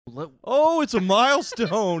Oh, it's a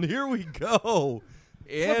milestone. Here we go.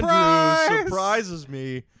 Surprise! Andrew surprises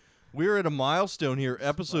me. We're at a milestone here,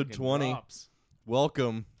 episode 20. Drops.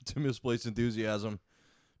 Welcome to Misplaced Enthusiasm.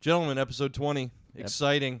 Gentlemen, episode 20.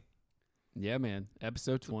 Exciting. Yeah, man.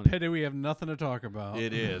 Episode 20. Pity we have nothing to talk about.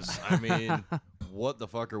 It is. I mean, what the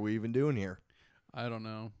fuck are we even doing here? I don't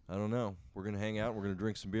know. We're going to hang out. We're going to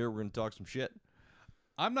drink some beer. We're going to talk some shit.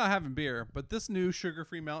 I'm not having beer, but this new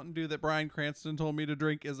sugar-free Mountain Dew that Bryan Cranston told me to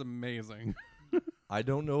drink is amazing. I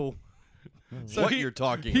don't know So what you're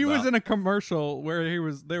talking about. He was in a commercial where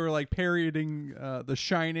they were like parodying The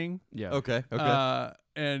Shining. Yeah. Okay.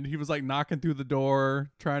 And he was like knocking through the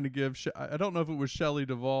door trying to give I don't know if it was Shelley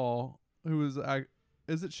Duvall who was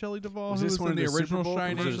is it Shelley Duvall Was who this was one in of the the original Super Bowl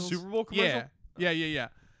Shining? Was it a Super Bowl commercial? Yeah.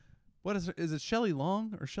 What is it? Is it Shelley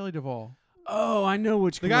Long or Shelley Duvall? Oh, I know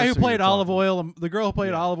which The guy who commercial played you're Olive talking. Oil, the girl who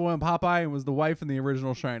played Olive Oil in Popeye and was the wife in the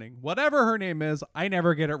original Shining. Whatever her name is, I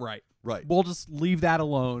never get it right. Right. We'll just leave that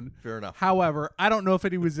alone. Fair enough. However, I don't know if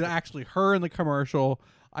it was actually her in the commercial.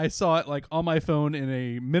 I saw it like on my phone in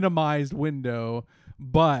a minimized window,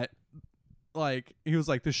 but like he was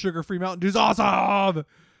like, "The sugar-free Mountain Dew's awesome,"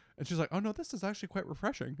 and she's like, "Oh no, this is actually quite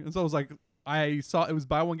refreshing." And so I was like, I saw it was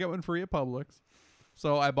buy one get one free at Publix.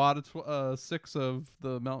 So I bought 6 of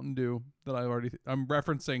the Mountain Dew that I'm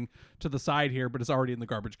referencing to the side here, but it's already in the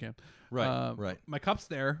garbage can. Right. Right. My cup's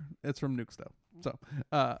there. It's from Nuke Stove. So,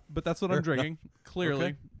 but that's what I'm drinking.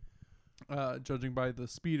 Clearly, judging by the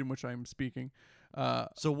speed in which I'm speaking.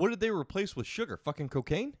 So what did they replace with sugar? Fucking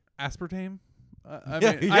cocaine? aspartame. I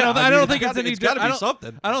I don't think it's any. It's got to be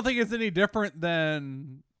something. I don't think it's any different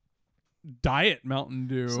than Diet Mountain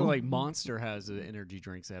Dew. So like Monster has energy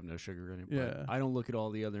drinks that have no sugar in it. Yeah. But I don't look at all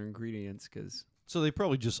the other ingredients because So they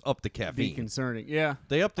probably just upped the it'd be caffeine. concerning. Yeah.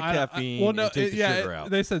 They upped the caffeine and take the sugar out.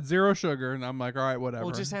 They said 0 sugar, and I'm like, all right, whatever.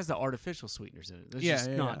 Well, it just has the artificial sweeteners in it. It's Yeah, just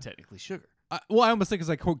yeah, not yeah. technically sugar. I almost think it's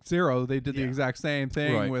like Coke Zero. They did the exact same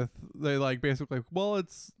thing Right. with they like basically. Well,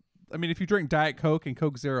 it's. I mean, if you drink Diet Coke and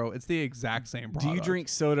Coke Zero, it's the exact same product. Do you drink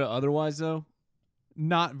soda otherwise though?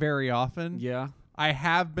 Not very often. Yeah. I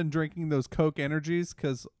have been drinking those Coke Energies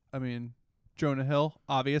because, I mean, Jonah Hill,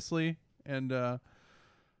 obviously. And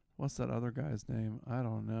what's that other guy's name? I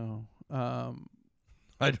don't know.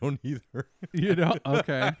 I don't either. You know?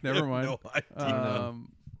 Okay, never mind. No idea.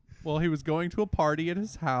 Well, he was going to a party at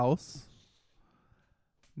his house.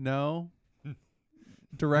 No.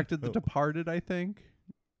 Directed The Departed, I think.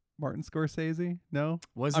 Martin Scorsese? No?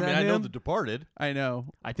 Was I that mean, I him? know The Departed. I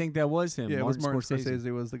know. I think that was him. Yeah, it was Martin Scorsese.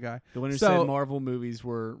 Scorsese was the guy. The one who So- said Marvel movies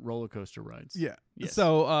were roller coaster rides. Yeah. Yes.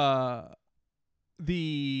 So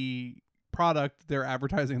the product they're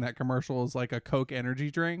advertising that commercial is like a Coke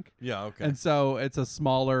energy drink. Yeah, okay. And so it's a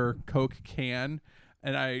smaller Coke can.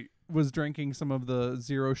 And I was drinking some of the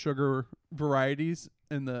 0 sugar varieties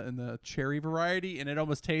in the cherry variety, and it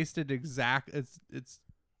almost tasted exact it's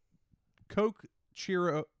Coke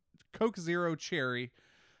Zero cherry,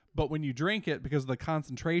 but when you drink it, because of the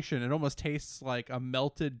concentration, it almost tastes like a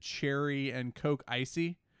melted cherry and Coke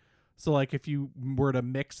icy. So like if you were to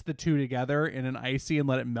mix the two together in an icy and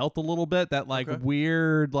let it melt a little bit, that like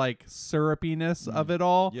weird like syrupiness of it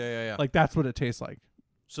all, Yeah. like that's what it tastes like.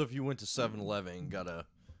 So if you went to 7-Eleven and got a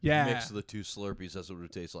Yeah, mix of the 2 Slurpees, that's what it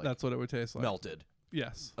would taste like. that's what it would taste like. Melted.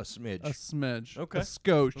 Yes, A smidge. a smidge, Okay. a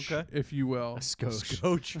scotch, Okay. if you will. A scotch.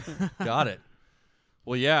 Scotch. Got it.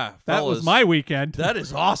 Well, yeah. That fellas, was my weekend. That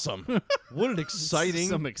is awesome. What an exciting,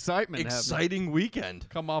 Some excitement happening. exciting weekend.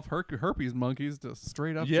 Come off herpes monkeys to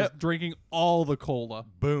straight up Yep. just drinking all the cola.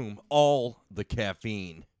 Boom. All the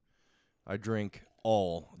caffeine. I drink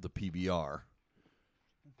all the PBR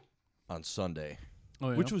on Sunday,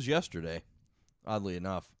 Oh, yeah. which was yesterday, oddly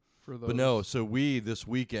enough. For those. But no, so this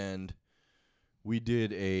weekend, we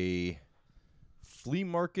did a flea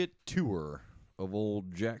market tour of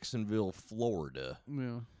old Jacksonville, Florida.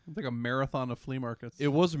 Yeah, it's like a marathon of flea markets. It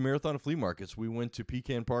was a marathon of flea markets. We went to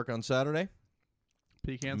Pecan Park on Saturday.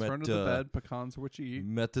 Pecans met, are under the bed. Pecans are what you eat.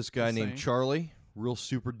 Met this guy named Insane. Charlie, real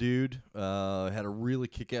super dude. Had a really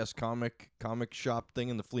kick-ass comic shop thing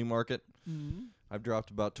in the flea market. Mm-hmm. I've dropped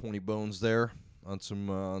about 20 bones there on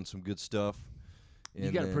some good stuff. You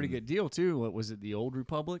And got a pretty then- good deal too. What was it? The Old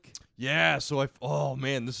Republic? Yeah, so oh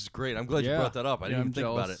man, this is great. I'm glad you Yeah. brought that up. I didn't I'm even think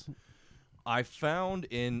about jealous. it. I found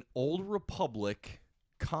an Old Republic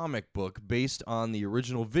comic book based on the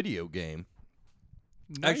original video game.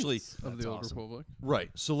 Actually, Knights of that's the Old awesome. Republic. Right.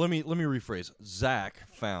 So let me rephrase. Zach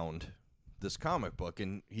found this comic book,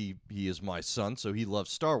 and he is my son, so he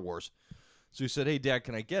loves Star Wars. So he said, "Hey, Dad,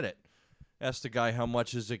 can I get it?" Asked the guy how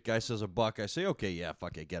much is it. Guy says $1. I say, "Okay, yeah,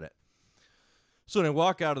 fuck it, get it." So then I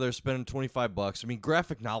walk out of there spending $25. I mean,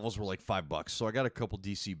 graphic novels were like $5. So I got a couple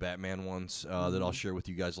DC Batman ones that I'll share with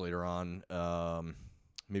you guys later on,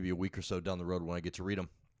 maybe a week or so down the road when I get to read them.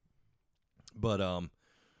 But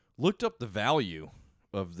looked up the value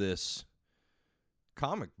of this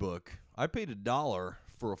comic book. I paid $1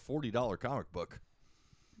 for a $40 comic book.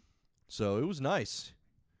 So it was nice.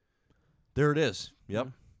 There it is. Yep.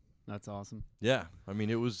 That's awesome. Yeah. I mean,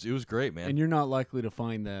 it was great, man. And you're not likely to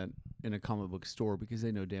find that in a comic book store because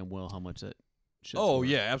they know damn well how much that shit's worth.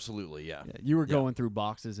 yeah, absolutely, yeah. You were going through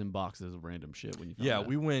boxes and boxes of random shit when you found that.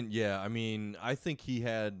 We went, I mean, I think he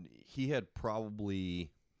had probably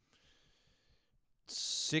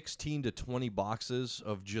 16 to 20 boxes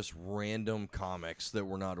of just random comics that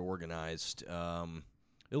were not organized. At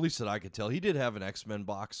least that I could tell. He did have an X-Men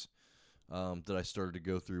box that I started to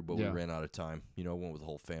go through, but we ran out of time. I went with the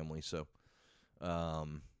whole family, so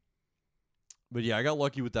but yeah, I got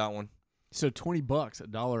lucky with that one. So $20,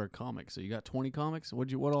 $1 a comic. So you got 20 comics? What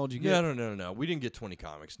all did you get? No. We didn't get 20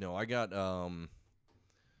 comics. No, I got I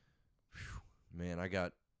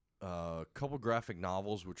got a couple graphic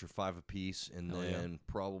novels, which are $5 a piece, and then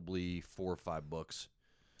probably 4 or 5 books.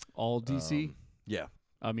 All DC? Yeah.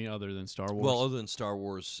 I mean, other than Star Wars? Well, other than Star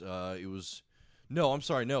Wars, it was... No, I'm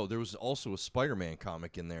sorry, no. There was also a Spider-Man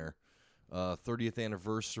comic in there. 30th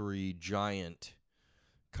anniversary giant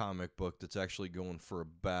comic book that's actually going for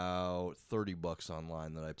about $30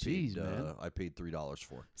 online that I paid. Jeez, man. I paid $3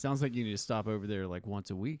 for. Sounds like you need to stop over there like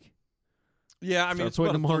once a week. Yeah, I mean, it's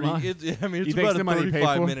Start about a putting them 30. online. It's think about a somebody paid for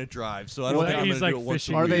 35-minute drive, so I don't think I'm he's going to do like it once a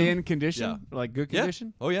fishing. Are week. they in condition? Yeah. Like good Yeah.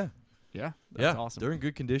 condition? Oh yeah. Yeah. That's awesome. They're in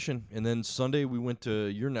good condition. And then Sunday we went to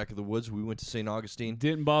your neck of the woods. We went to St. Augustine.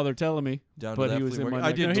 Didn't bother telling me. Down but to that he was flea in market. my I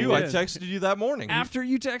neck did of the too. I woods. texted you that morning. After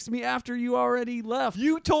you texted me after you already left.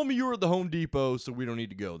 You told me you were at the Home Depot, so we don't need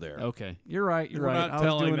to go there. Okay. You're right. You're We're right. not I was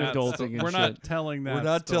telling doing that. adulting and We're shit. not telling that. We're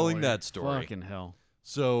not telling story. that story. Fucking hell.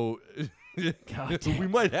 So God we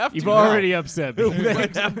might have to. You've now. already upset me. we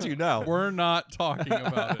might have to now. We're not talking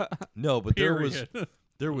about it. No, but Period.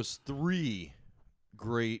 there was 3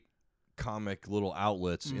 great comic little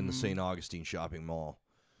outlets in the St. Augustine shopping mall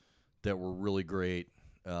that were really great.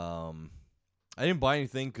 I didn't buy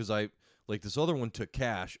anything because this other one took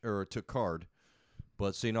cash or took card,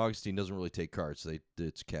 but St. Augustine doesn't really take cards.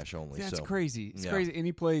 It's cash only. That's so. crazy. It's yeah. crazy.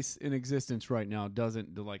 Any place in existence right now doesn't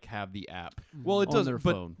have the app. Well, it on doesn't. their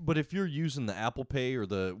But phone. but if you're using the Apple Pay or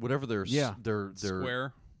the whatever their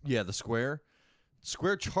Square. the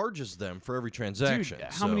Square charges them for every transaction. Dude,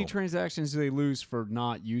 how many transactions do they lose for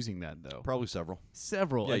not using that though? Probably several.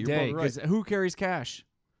 Several Yeah, a you're day. probably right. Because who carries cash?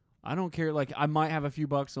 I don't care. Like I might have a few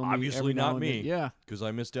bucks on me. Obviously every now not and me. then. Yeah. Because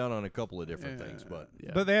I missed out on a couple of different things, but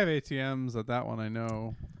Yeah. But they have ATMs at that one. I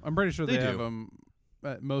know. I'm pretty sure They they have do. them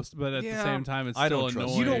at most. But at the Yeah. same time, it's I still don't trust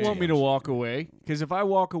annoying. You don't want me to ATMs. walk away because if I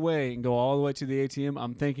walk away and go all the way to the ATM,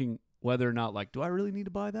 I'm thinking whether or not do I really need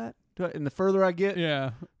to buy that? And the further I get,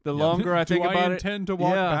 Yeah. the longer I think Do about I it. intend to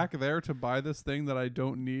walk Yeah. back there to buy this thing that I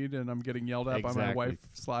don't need, and I'm getting yelled at by my Exactly.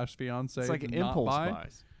 wife/fiance? It's like to an not impulse buy?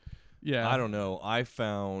 buys. Yeah. I don't know. I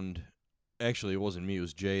found, actually, it wasn't me. It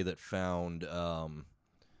was Jay that found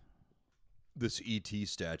this ET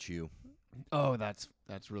statue, Oh, that's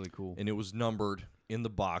really cool. and it was numbered in the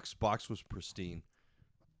box. Box was pristine.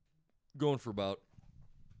 Going for about.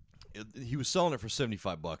 He was selling it for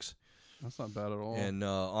 $75, That's not bad at all. and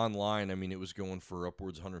online, I mean, it was going for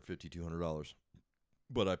upwards of $150, $200.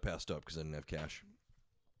 But I passed up because I didn't have cash.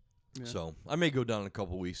 Yeah. So I may go down in a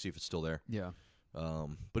couple of weeks, see if it's still there. Yeah.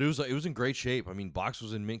 But it was in great shape. I mean, box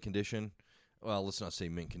was in mint condition. Well, let's not say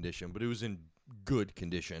mint condition, but it was in good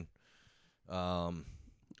condition.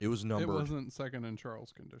 It was numbered. It wasn't second in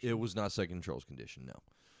Charles condition. It was not second Charles condition,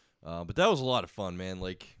 no. But that was a lot of fun, man.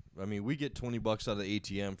 Like, I mean, we get $20 out of the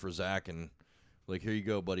ATM for Zach, and like, here you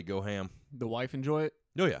go, buddy, go ham. The wife enjoy it.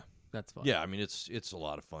 Oh yeah, That's fun. yeah. I mean, it's a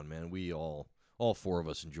lot of fun, man. We all 4 of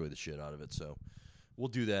us enjoy the shit out of it. So we'll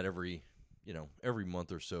do that every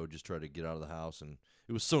month or so. Just try to get out of the house, and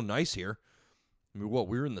it was so nice here. I mean,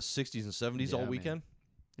 we were in the 60s and 70s Yeah, all man. weekend.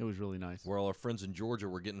 It was really nice. Where all our friends in Georgia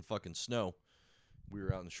were getting fucking snow. We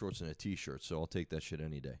were out in the shorts and a t-shirt, so I'll take that shit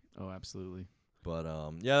any day. Oh, absolutely. But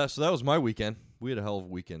yeah, so that was my weekend. We had a hell of a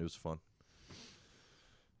weekend. It was fun.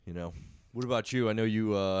 What about you? I know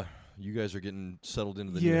you guys are getting settled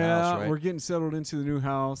into the new house, right? we're getting settled into the new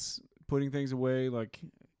house, putting things away. Like,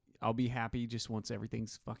 I'll be happy just once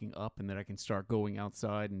everything's fucking up and then I can start going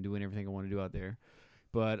outside and doing everything I want to do out there.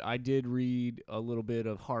 But I did read a little bit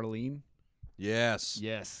of Harleen. Yes.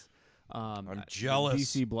 Yes. I'm jealous.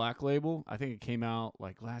 DC Black Label. I think it came out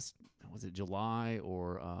like was it July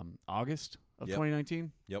or August of Yep.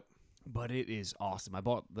 2019? Yep. But it is awesome. I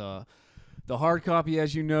bought the The hard copy,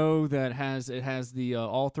 as you know, that has the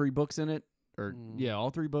all 3 books in it, or all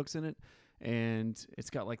 3 books in it, and it's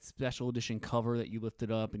got like special edition cover that you lift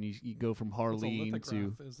it up and you go from Harleen it's a to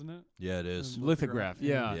lithograph, isn't it? Yeah, it is. lithograph.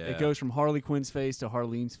 Yeah, Yeah. it goes from Harley Quinn's face to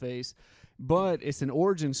Harleen's face, but it's an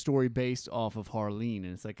origin story based off of Harleen, and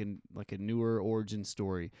it's like a newer origin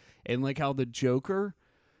story, and like how the Joker,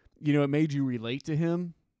 you know, it made you relate to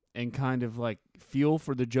him and kind of like feel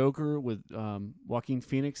for the Joker with Joaquin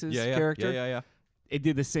Phoenix's character. Yeah. It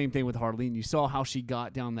did the same thing with Harleen. You saw how she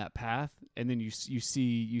got down that path, and then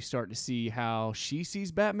you start to see how she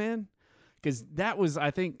sees Batman, because that was,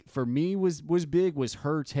 I think, for me was big, was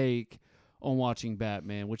her take on watching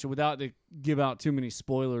Batman, which, without to give out too many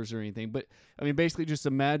spoilers or anything, but I mean, basically just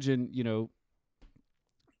imagine, you know,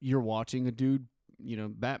 you're watching a dude, you know,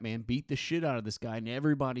 Batman beat the shit out of this guy and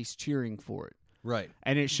everybody's cheering for it. Right.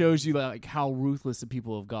 And it shows you like how ruthless the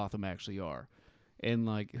people of Gotham actually are, and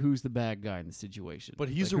like who's the bad guy in the situation. But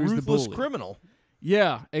he's like, a who's the ruthless bully? criminal.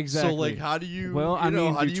 Yeah, exactly. So like, how do you? Well, you I know,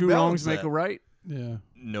 mean, how do do you two balance wrongs make that? a right? Yeah.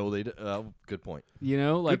 No, they. Good point. You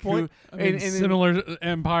know, like point. who? I mean, and similar to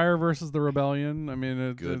Empire versus the Rebellion. I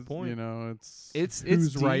mean, Good point. You know, It's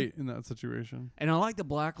who's deep. right in that situation. And I like the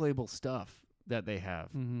Black Label stuff that they have.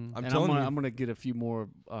 Mm-hmm. I'm And telling you. I'm gonna get a few more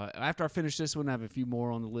after I finish this one. I have a few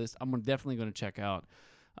more on the list. I'm definitely gonna check out.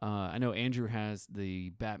 I know Andrew has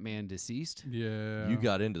the Batman Deceased. Yeah. You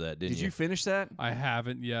got into that, didn't Did you finish that? I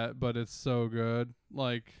haven't yet, but it's so good.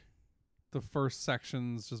 Like, the first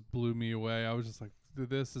sections just blew me away. I was just like,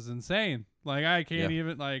 this is insane. Like, I can't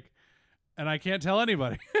even, like, and I can't tell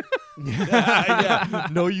anybody. yeah.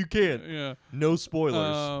 No, you can't. Yeah. No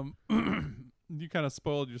spoilers. You kind of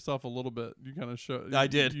spoiled yourself a little bit. You kind of showed. I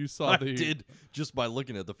did. You saw I the. did just by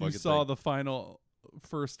looking at the fucking You saw thing. the final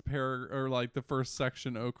first or like the first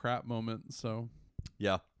section. Oh crap! Moment. So.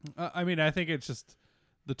 Yeah. I mean, I think it's just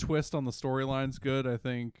the twist on the storyline's good. I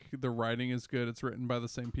think the writing is good. It's written by the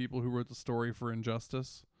same people who wrote the story for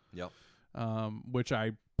Injustice. Yep. Which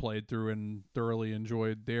I played through and thoroughly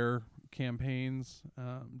enjoyed their campaigns,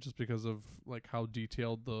 just because of like how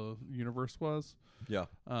detailed the universe was. Yeah.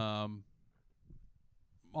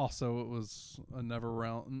 Also, it was a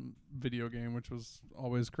never-round video game, which was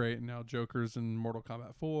always great. And now Joker's in Mortal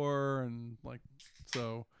Kombat 4, and like,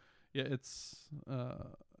 so yeah, it's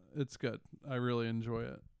good. I really enjoy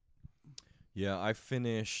it. Yeah, I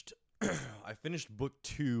finished I finished book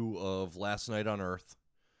 2 of Last Night on Earth.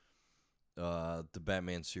 The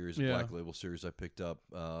Batman series, the Yeah. Black Label series I picked up.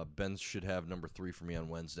 Ben should have number 3 for me on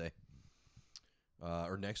Wednesday.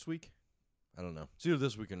 Or next week? I don't know. It's either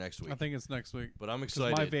this week or next week. I think it's next week. But I'm 'Cause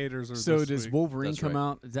excited. my Vaders are So this does week. Wolverine That's come right.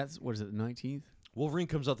 out? That's what is it? The 19th. Wolverine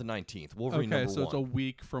comes out the 19th. Wolverine Okay, number so 1. it's a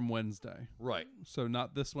week from Wednesday. Right. So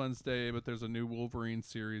not this Wednesday, but there's a new Wolverine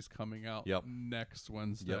series coming out Yep. next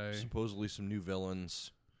Wednesday. Yep. Supposedly some new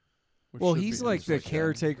villains. which Well, should he's be like the interesting.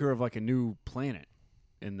 caretaker of like a new planet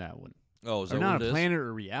in that one. Oh, is Or that not what a it is? planet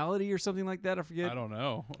or reality or something like that. I forget. I don't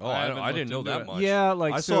know. Oh, I haven't didn't looked know into that it. much. Yeah,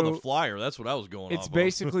 like I so saw the flyer. That's what I was going it's off of.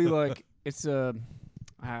 basically like it's a.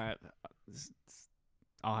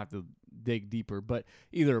 I'll have to dig deeper, but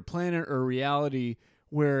either a planet or a reality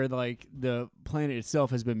where like the planet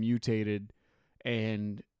itself has been mutated,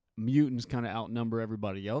 and mutants kind of outnumber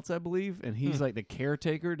everybody else, I believe, and he's like the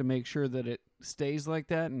caretaker to make sure that it stays like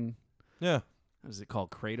that. And Yeah. what is it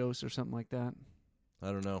called, Kratos or something like that?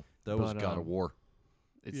 I don't know. That was But, God of War.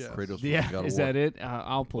 It's, Yeah. Kratos was Yeah, God of is War. that it?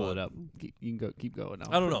 I'll pull But- it up. You can keep going.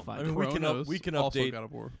 I don't know. Find I it. mean, we can Chronos, also update. God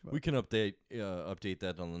of War, but- We can update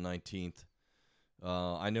that on the 19th.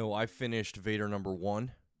 I know I finished Vader number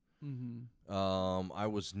 1. Mm-hmm. I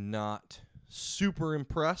was not super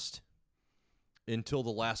impressed until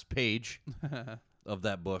the last page of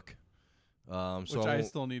that book. So Which I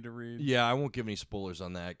still need to read. yeah, I won't give any spoilers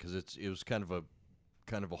on that because it was kind of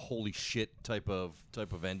a holy shit type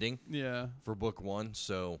of ending Yeah. for book 1.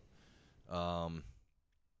 So,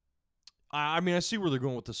 I mean, I see where they're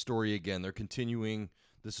going with the story again. They're continuing.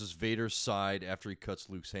 This is Vader's side after he cuts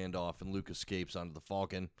Luke's hand off and Luke escapes onto the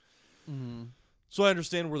Falcon. Mm-hmm. So I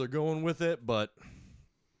understand where they're going with it, but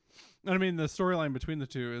I mean, the storyline between the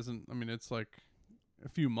two isn't. I mean, it's like a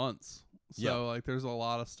few months. So Yeah. like, there's a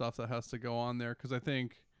lot of stuff that has to go on there. Because I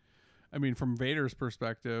think, I mean, from Vader's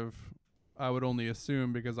perspective, I would only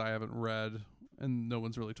assume because I haven't read and no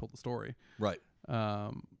one's really told the story. right.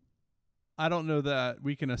 I don't know that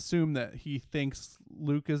we can assume that he thinks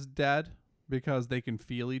Luke is dead because they can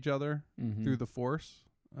feel each other Mhm. through the Force.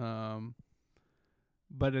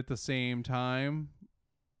 But at the same time,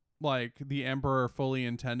 like, the Emperor fully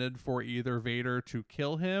intended for either Vader to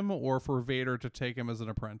kill him or for Vader to take him as an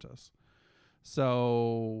apprentice.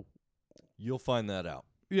 So You'll find that out.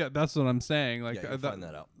 Yeah, that's what I'm saying. Like, you'll find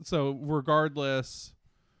that out. So regardless,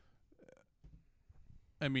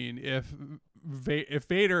 I mean, if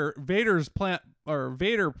Vader's plan or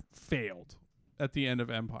Vader failed at the end of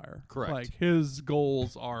Empire, correct? Like his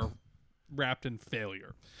goals are wrapped in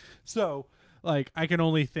failure. So, like, I can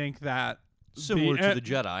only think that Similar to the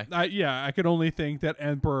Jedi. I could only think that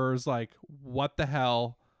Emperor's like, what the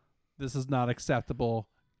hell? This is not acceptable.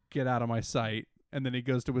 Get out of my sight. And then he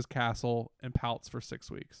goes to his castle and pouts for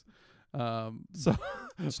 6 weeks. So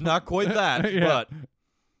it's not quite that, but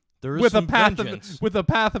there is with some a path vengeance. with a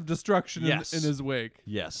path of destruction Yes. in his wake.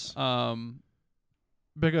 Yes.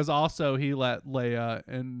 Because also he let Leia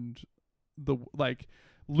and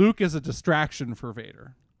Luke is a distraction for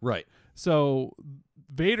Vader. Right. So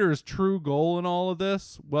Vader's true goal in all of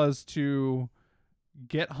this was to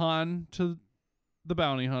get Han to the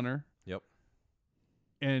bounty hunter. Yep.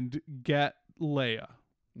 And get Leia.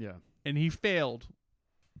 Yeah. And he failed.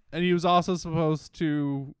 And he was also supposed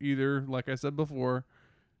to either, like I said before,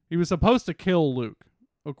 he was supposed to kill Luke,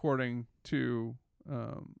 according to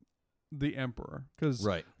the Emperor. Because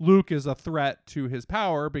Luke is a threat to his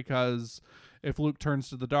power, because if Luke turns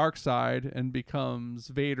to the dark side and becomes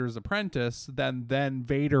Vader's apprentice, then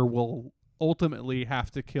Vader will ultimately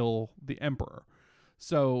have to kill the Emperor.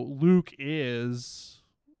 So Luke is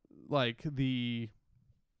like the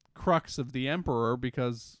crux of the Emperor,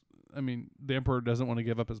 because I mean the Emperor doesn't want to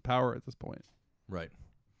give up his power at this point. Right.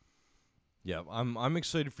 Yeah, I'm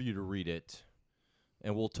excited for you to read it,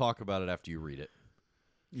 and we'll talk about it after you read it.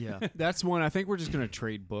 Yeah, that's one. I think we're just gonna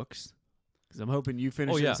trade books, because I'm hoping you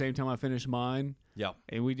finish at the same time I finish mine. Yeah,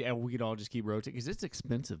 and we could all just keep rotating, because it's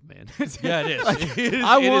expensive, man. Yeah, it is. Like, it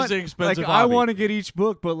is an expensive hobby. I want to get each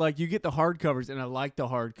book, but like you get the hardcovers, and I like the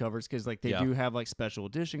hardcovers because like they do have like special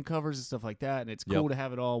edition covers and stuff like that, and it's cool to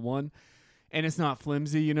have it all in one. And it's not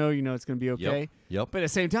flimsy, you know it's going to be okay. Yep. But at the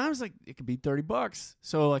same time, it's like it could be $30.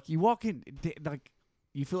 So like you walk in, like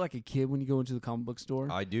you feel like a kid when you go into the comic book store.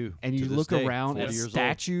 I do. And you look around at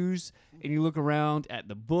statues, and you look around at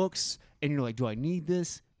the books, and you're like, do I need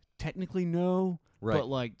this? Technically, no. Right. But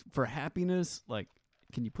like for happiness, like,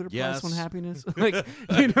 can you put a Yes. price on happiness? Like,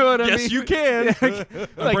 you know what I mean? Yes, you can.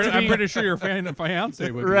 I'm pretty sure your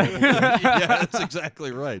fiance would. Right. Yeah, that's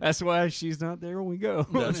exactly right. That's why she's not there when we go.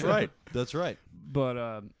 That's right. That's right.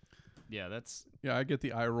 But yeah, that's I get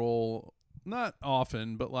the eye roll not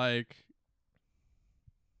often, but like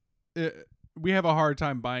we have a hard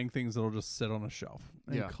time buying things that'll just sit on a shelf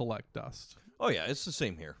and collect dust. Oh yeah, it's the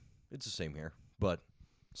same here. But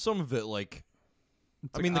some of it, like,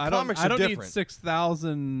 It's I mean, the I comics don't, are I don't different. need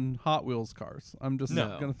 6,000 Hot Wheels cars. I'm just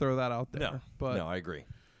No. going to throw that out there. But no, I agree.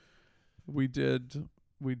 we did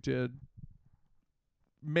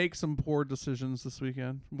make some poor decisions this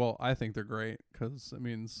weekend. Well, I think they're great, because it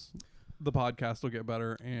means the podcast will get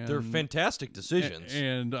better. And They're fantastic decisions.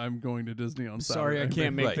 And I'm going to Disney on Saturday. sorry, I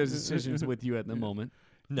can't make those decisions with you at the moment.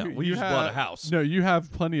 No, we just bought a house. No, you have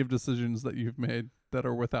plenty of decisions that you've made that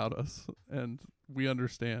are without us, and we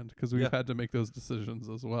understand, because we've had to make those decisions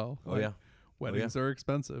as well. Oh, yeah. Weddings are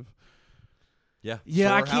expensive. Yeah. Yeah,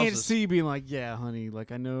 so I are can't houses. see being like, yeah, honey,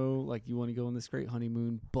 like I know like you want to go on this great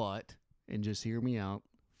honeymoon, but, and just hear me out,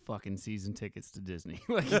 fucking season tickets to Disney.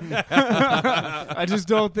 Like, I just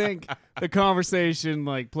don't think the conversation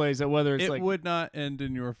like plays out, whether it's it would not end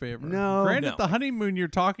in your favor. No. Granted, No. the honeymoon you're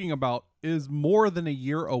talking about is more than a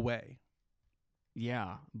year away.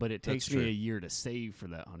 yeah, but it takes me a year to save for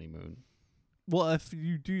that honeymoon. Well, if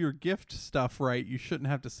you do your gift stuff right, you shouldn't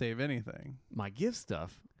have to save anything. My gift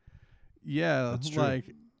stuff. Yeah, That's true.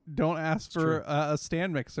 like don't ask for a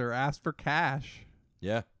stand mixer. Ask for cash.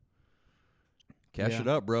 Yeah. Cash Yeah. it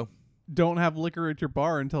up, bro. Don't have liquor at your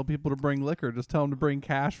bar and tell people to bring liquor. Just tell them to bring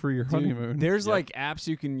cash for your honeymoon. There's like apps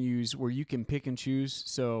you can use where you can pick and choose.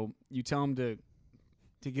 So you tell them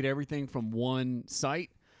to get everything from one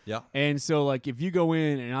site. Yeah. And so like if you go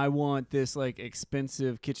in and I want this like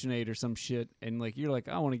expensive KitchenAid or some shit, and like you're like,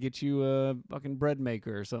 I want to get you a fucking bread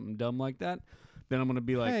maker or something dumb like that, then I'm gonna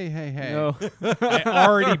be like, hey. no. I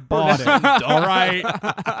already bought it. All right.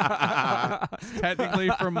 Technically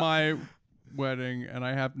from my wedding, and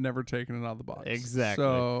I have never taken it out of the box. Exactly.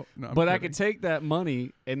 So, no, I'm But I kidding. could take that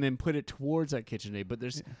money and then put it towards that KitchenAid. But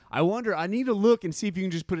there's, I wonder, I need to look and see if you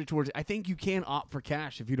can just put it towards. I think you can opt for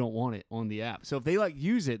cash if you don't want it on the app. So if they like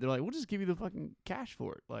use it, they're like, we'll just give you the fucking cash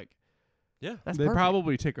for it. Like, Yeah. that's They perfect.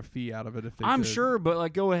 probably take a fee out of it if they I'm did. sure, but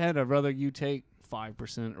like, go ahead. I'd rather you take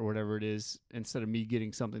 5% or whatever it is instead of me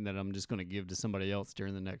getting something that I'm just going to give to somebody else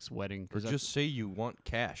during the next wedding. Or just say you want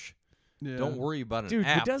cash. Yeah. Don't worry about an Dude,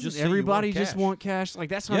 app. but doesn't just say you everybody want just cash. want cash? Like,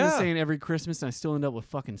 that's what I'm Yeah. saying every Christmas, and I still end up with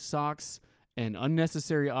fucking socks and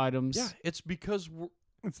unnecessary items. Yeah, it's because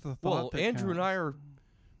It's the thought Well, that Andrew and I counts. are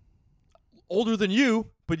older than you,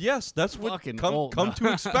 but yes, that's what Fucking come old.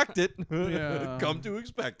 to expect it. Yeah. Come to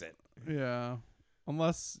expect it. Yeah.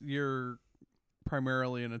 Unless you're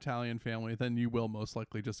primarily an Italian family, then you will most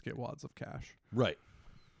likely just get wads of cash. Right.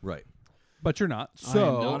 Right. But you're not. I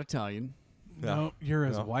So am not Italian. no, you're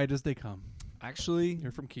as No. white as they come. Actually,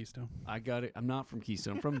 You're from Keystone. I got it. I'm not from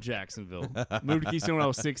Keystone. I'm from Jacksonville. Moved to Keystone when I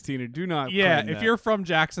was 16. And do not. Yeah, claim if that. you're from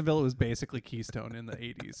Jacksonville, it was basically Keystone in the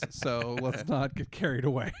 80s. So let's not get carried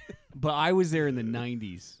away. But I was there in the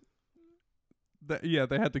 90s Yeah,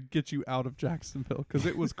 they had to get you out of Jacksonville because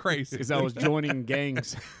it was crazy. because I was joining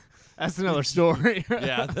gangs. That's another story.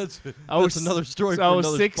 Yeah, that's I was another story So for I was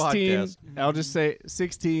another 16. podcast. I'll just say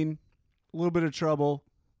 16. A little bit of trouble.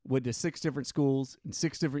 Went to 6 different schools in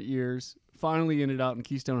 6 different years. Finally ended out in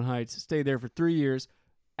Keystone Heights. Stayed there for 3 years.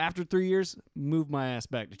 After 3 years, moved my ass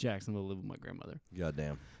back to Jacksonville to live with my grandmother.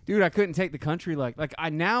 Goddamn. Dude, I couldn't take the country like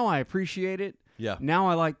I appreciate it. Yeah. Now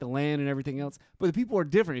I like the land and everything else. But the people are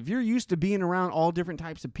different. If you're used to being around all different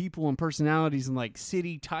types of people and personalities and like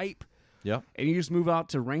city type, Yeah. and you just move out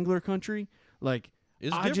to Wrangler country, like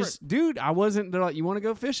It's I different. just, dude, I wasn't. They're like, you want to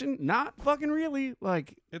go fishing? Not fucking really.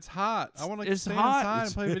 Like, It's hot. I want to It's stay hot. inside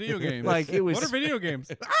and play video games. Like, it was- What are video games?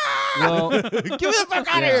 well, Get me the fuck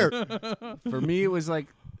out of here. for me, it was like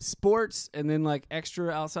sports, and then like extra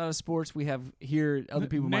outside of sports, we have here. Other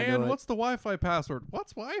people might know Nan, it. what's the Wi-Fi password?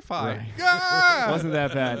 What's Wi-Fi? Right. Ah! Wasn't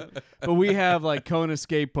that bad. But we have like Kona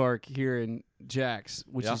Skate Park here in Jax,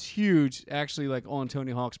 which Yeah. is huge. Actually, like on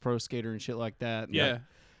Tony Hawk's Pro Skater and shit like that. And, Yeah. like,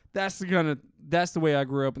 that's the way I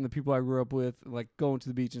grew up and the people I grew up with, like going to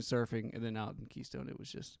the beach and surfing. And then out in Keystone, it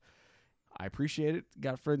was just, I appreciate it.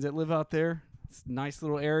 Got friends that live out there. It's a nice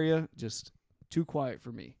little area, just too quiet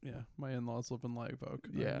for me. Yeah, my in-laws live in Live Oak.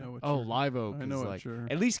 Yeah. I know what Oh, you're- Live Oak I is know what like, you're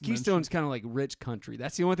at least Keystone's kind of like rich country.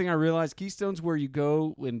 That's the only thing I realized. Keystone's where you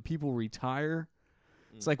go when people retire.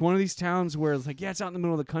 It's like one of these towns where it's like, yeah, it's out in the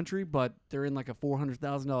middle of the country, but they're in like a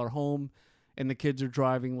 $400,000 home, and the kids are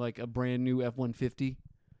driving like a brand new F-150,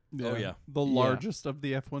 Oh, yeah. The Yeah. largest of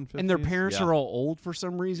the F-150s. and their parents Yeah. are all old for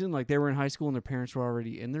some reason. Like they were in high school and their parents were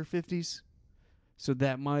already in their 50s, so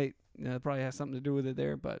that might probably has something to do with it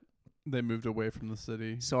there. But They moved away from the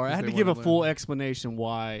city. sorry, I 'cause had they to give a wanted full land. explanation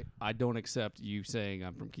why I don't accept you saying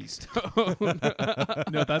I'm from Keystone.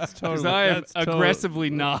 No, that's Because totally. I am that's to- aggressively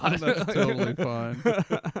not. That's totally fine.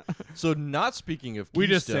 So, not speaking of Keystone. We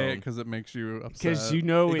just say it because it makes you upset. Because you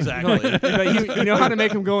know Exactly. you know how to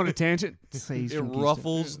make them go on a tangent. Say he's it from Keystone.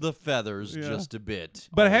 ruffles the feathers Yeah. just a bit.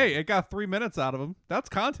 But Oh, hey, it got 3 minutes out of him. That's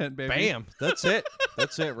content, baby. bam. That's it.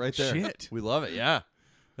 That's it right there. Shit. We love it. Yeah.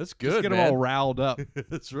 That's good, Just get man. them all riled up.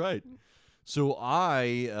 That's right. So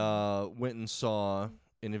I went and saw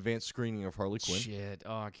an advanced screening of Harley Quinn. Shit.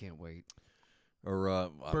 Oh, I can't wait. Or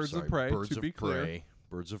I'm Birds of sorry, Prey, Birds to of be clear. Prey.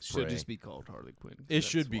 Birds of Should Prey. just be called Harley Quinn. It That's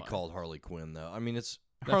should be why. called Harley Quinn, though. I mean, it's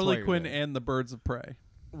That's why Harley you're Quinn there. and the Birds of Prey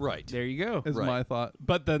right. There you go. is Right. my thought.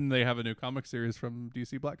 But then they have a new comic series from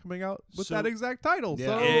DC Black coming out with So- that exact title. Yeah.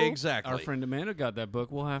 So Exactly. Our friend Amanda got that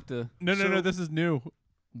book. We'll have to no, So- this is new.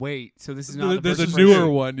 wait. So this is not. There's the a Birds of newer Prey.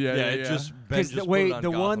 one. Yeah, yeah, yeah. it just Ben Because just put wait, it on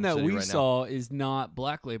the one Gotham that City we right now. saw is not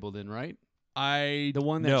black label, then, right? I The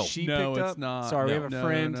one that No. she no, picked it's up. not. Sorry, we no, have a no,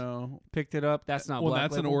 friend No. picked it up. That's not Well, black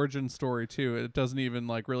that's label. an origin story too. It doesn't even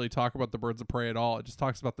like really talk about the Birds of Prey at all. It just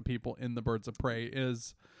talks about the people in the Birds of Prey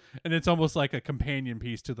and it's almost like a companion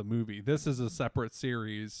piece to the movie. This is a separate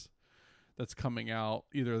series that's coming out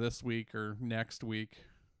either this week or next week.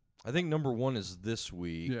 I think number 1 is this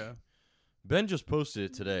week. Yeah. Ben just posted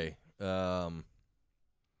it today.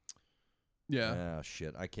 Yeah. Ah,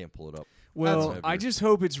 shit. I can't pull it up. Well, That's I heavy. just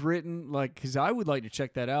hope it's written like because I would like to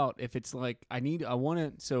check that out. If it's like I want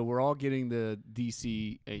to. So we're all getting the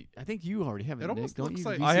DC. I think you already have it. It Nick, almost don't looks you?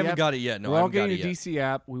 like- DC I haven't app? got it yet. No, we're I all haven't got getting it a yet. DC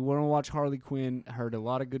app. We want to watch Harley Quinn. I heard a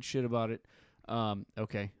lot of good shit about it.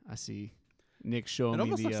 Okay, I see. Nick showing It me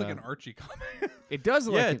almost the. looks like an Archie comic It does.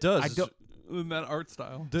 Look Yeah, like it does. I It's- don't, in that art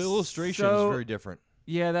style. The illustration So- is very different.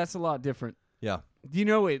 yeah, that's a lot different. Yeah. You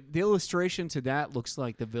know it. The illustration to that looks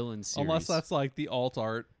like the villain series. Unless that's like the alt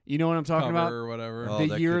art you know what I'm talking cover about. or whatever. Oh, The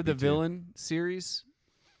that Year could of the be too. Villain series.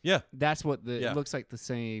 Yeah, That's what the. Yeah. It looks like the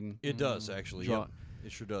same. it does actually. draw- Yeah,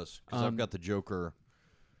 it sure does. Because I've got the Joker.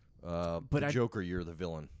 but the I- Joker, you're the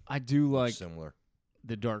villain. I do like Similar.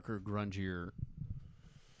 the darker, grungier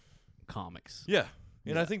comics. Yeah.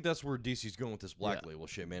 And I Yeah. think that's where DC's going with this Black Yeah. Label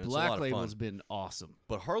shit, man. It's a Black lot of Label's fun. been awesome.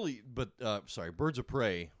 But Birds of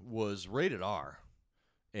Prey was rated R,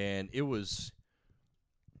 and it was.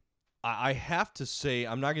 I have to say,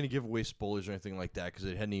 I'm not going to give away spoilers or anything like that because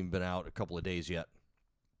it hadn't even been out a couple of days yet.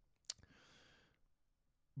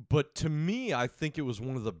 But to me, I think it was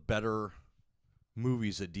one of the better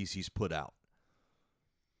movies that DC's put out,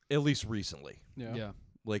 at least recently. Yeah.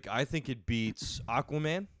 Like, I think it beats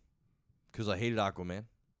Aquaman, because I hated Aquaman.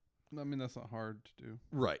 I mean, that's not hard to do.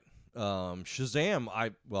 Right. Shazam,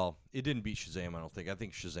 it didn't beat Shazam, I don't think. I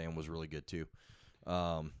think Shazam was really good, too.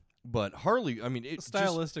 But Harley, I mean, it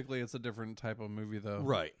stylistically, it's a different type of movie, though.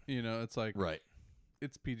 Right. You know, it's like, right.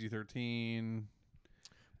 It's PG-13.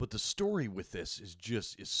 But the story with this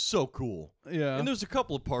is so cool. Yeah. And there's a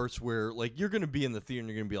couple of parts where, like, you're going to be in the theater and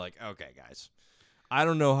you're going to be like, okay, guys, I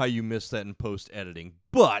don't know how you missed that in post-editing,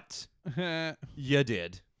 but you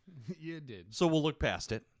did. You did. So we'll look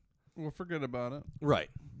past it. We'll forget about it. Right.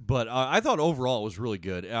 But I thought overall it was really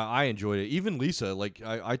good. I enjoyed it. Even Lisa, like,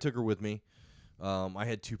 I took her with me. I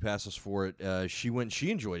had 2 passes for it. She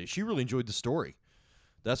enjoyed it. She really enjoyed the story.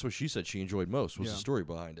 That's what she said she enjoyed most, was the story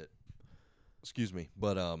behind it. Excuse me.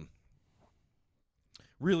 But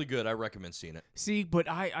really good. I recommend seeing it. See, but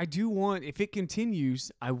I do want, if it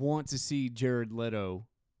continues, I want to see Jared Leto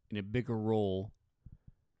in a bigger role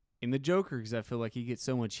in the Joker, because I feel like he gets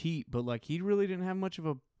so much heat, but like he really didn't have much of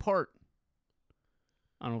a part.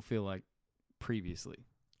 I don't feel like previously.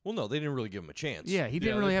 Well, no, they didn't really give him a chance. Yeah, he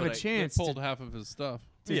didn't really have a chance. They pulled half of his stuff.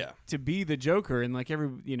 To be the Joker, and like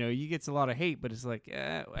he gets a lot of hate, but it's like,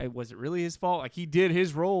 was it really his fault? Like, he did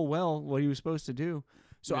his role well, what he was supposed to do.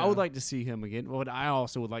 So I would like to see him again. But I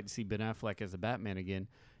also would like to see Ben Affleck as the Batman again.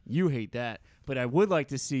 You hate that, but I would like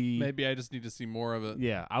to see. Maybe I just need to see more of it.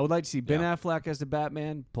 Yeah, I would like to see Ben Affleck as the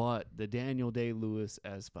Batman, but the Daniel Day-Lewis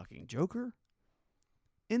as fucking Joker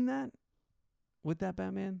in that, with that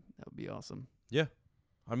Batman, that would be awesome. Yeah.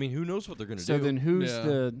 I mean, who knows what they're going to do. So then who's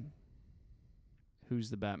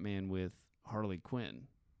the Batman with Harley Quinn?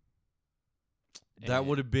 That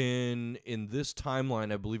would have been, in this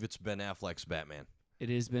timeline, I believe it's Ben Affleck's Batman. It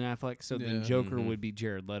is Ben Affleck, so then Joker would be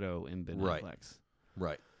Jared Leto in Ben Affleck's.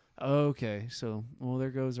 Right. Okay, so,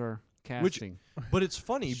 there goes our casting. But it's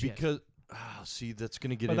funny because, see, that's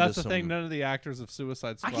going to get into But that's the thing, none of the actors of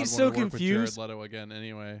Suicide Squad I get want so to work confused. with Jared Leto again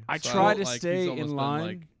anyway. I try to stay in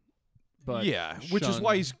line. But yeah, which is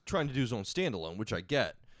why he's trying to do his own standalone, which I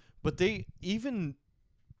get. But they even,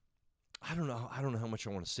 I don't know how much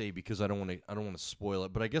I want to say because I don't want to spoil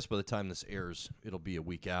it. But I guess by the time this airs, it'll be a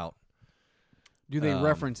week out. Do they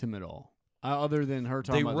reference him at all, other than her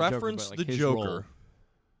talking about the Joker? They reference the Joker.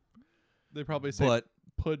 They probably say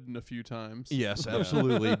Puddin' a few times. Yes,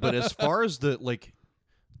 absolutely. But as far as the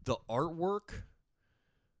artwork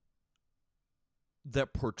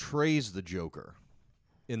that portrays the Joker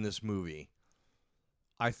in this movie,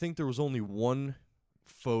 I think there was only one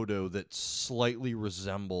photo that slightly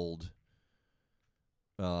resembled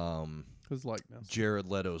his likeness, Jared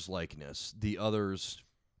Leto's likeness. The others,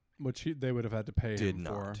 which they would have had to pay did him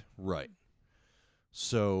not. for. Right.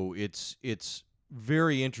 So it's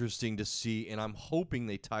very interesting to see, and I'm hoping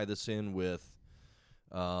they tie this in with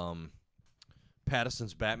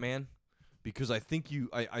Pattinson's Batman, because I think you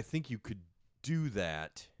could do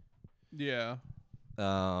that. Yeah.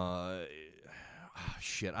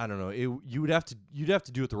 Shit, I don't know. You'd have to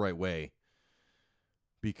do it the right way.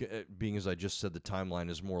 Being as I just said, the timeline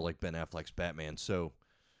is more like Ben Affleck's Batman. So,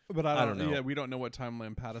 but I don't know. know. Yeah, we don't know what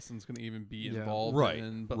timeline Pattinson's going to even be involved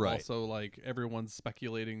in. But also, like, everyone's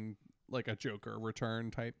speculating like a Joker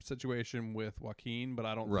return type situation with Joaquin, but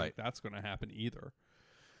I don't think that's going to happen either.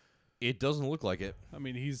 It doesn't look like it. I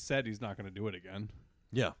mean, he's said he's not going to do it again.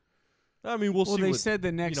 Yeah. I mean, we'll see. They said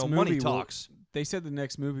the next movie money talks. They said the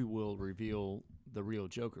next movie will reveal the real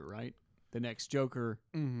Joker, right? The next Joker,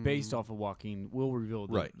 based off of Joaquin, will reveal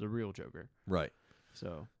the real Joker. Right.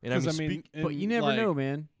 So, and I mean, but you never know,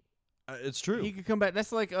 man. It's true. He could come back.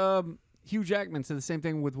 That's like Hugh Jackman said the same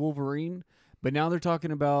thing with Wolverine. But now they're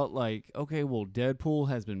talking about, like, okay, well, Deadpool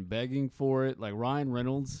has been begging for it. Like, Ryan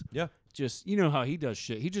Reynolds. Yeah. Just, you know how he does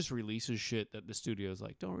shit. He just releases shit that the studio's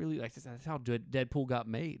like, don't really, like, that's how Deadpool got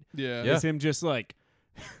made. Yeah. It's him just like,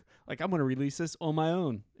 I'm going to release this on my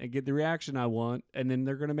own and get the reaction I want, and then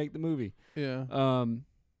they're going to make the movie. Yeah.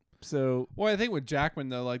 So. Well, I think with Jackman,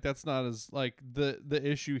 though, like, that's not as, like, the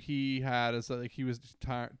issue he had is that, like, he was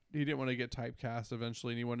tired. He didn't want to get typecast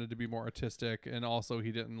eventually, and he wanted to be more artistic, and also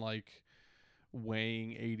he didn't like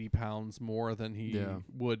weighing 80 pounds more than he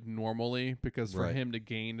would normally, because for him to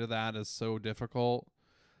gain to that is so difficult.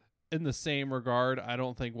 In the same regard, I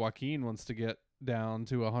don't think Joaquin wants to get down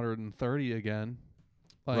to 130 again.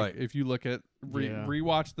 Like, if you look at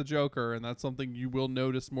rewatch the Joker, and that's something you will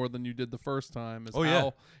notice more than you did the first time, is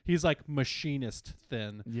how he's like machinist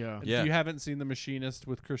thin. Yeah. If you haven't seen The Machinist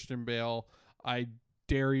with Christian Bale, I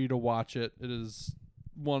dare you to watch it. It is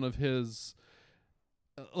one of his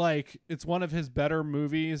it's one of his better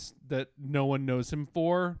movies that no one knows him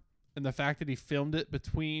for, And the fact that he filmed it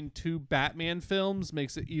between 2 Batman films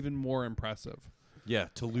makes it even more impressive. Yeah,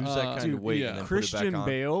 to lose that kind of weight yeah. and then put Christian it back on.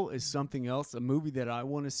 Bale is something else. A movie that I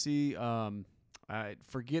want to see. I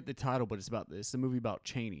forget the title, but it's a movie about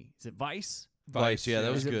Cheney. Is it Vice? Vice, yeah,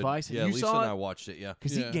 that was Is it good. Vice? Yeah, You Lisa saw and it? I watched it. Yeah,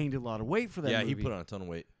 Because Yeah. he gained a lot of weight for that yeah, movie. he put on a ton of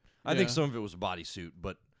weight. I think Yeah. some of it was a bodysuit,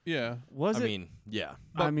 but Yeah. Was I it? mean, yeah,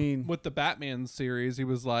 But I mean, with the Batman series, he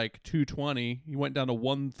was like 220. He went down to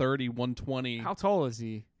 130, 120. how tall is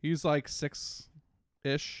he? He's like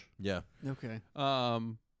 6-ish. yeah, Okay.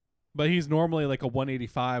 But he's normally like a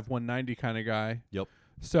 185, 190 kind of guy. Yep.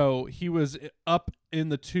 So he was up in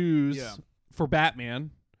the 2s Yeah. for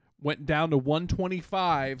Batman, went down to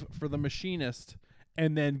 125 for the Machinist,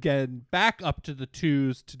 and then getting back up to the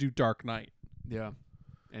 2s to do Dark Knight. Yeah.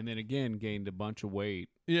 And then again, gained a bunch of weight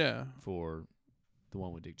Yeah. for the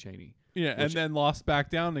one with Dick Cheney. Yeah, and Which- then lost back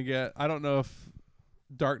down to get, I don't know if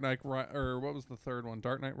Dark Knight, or what was the third one?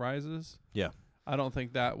 Dark Knight Rises? yeah, I don't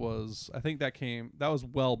think that was, I think that was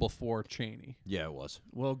well before Cheney. yeah. It was.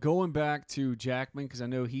 Well, going back to Jackman, because I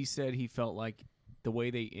know he said he felt like the way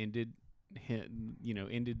they ended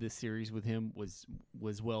the series with him was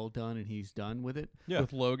well done, and he's done with it Yeah.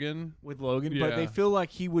 With Logan. with Logan. But they Yeah. feel like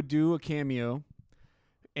he would do a cameo,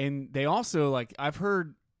 and they also like I've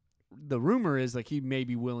heard the rumor is like he may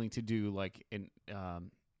be willing to do like an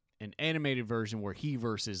animated version where he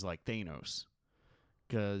versus like Thanos.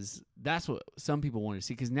 Because that's what some people want to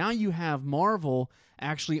see. Because now you have Marvel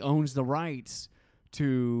actually owns the rights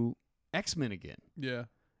to X-Men again. Yeah.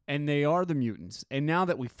 And they are the mutants. And now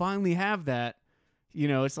that we finally have that,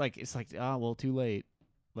 it's like too late.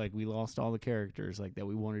 Like we lost all the characters like that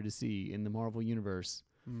we wanted to see in the Marvel universe.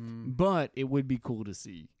 But it would be cool to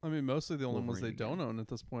see. I mean, mostly the only ones they Wolverine don't again. own at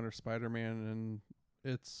this point are Spider-Man and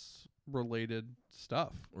its related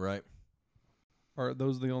stuff. Right. Are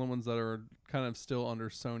those the only ones that are kind of still under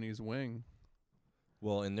Sony's wing?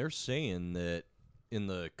 Well, and they're saying that in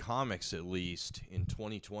the comics, at least in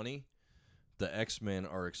 2020, the X-Men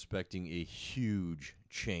are expecting a huge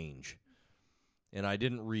change. And I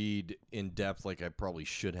didn't read in depth like I probably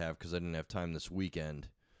should have because I didn't have time this weekend.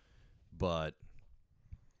 But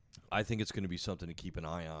I think it's going to be something to keep an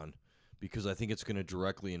eye on because I think it's going to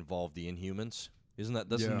directly involve the Inhumans. That's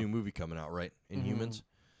the Yeah. new movie coming out, right? Inhumans.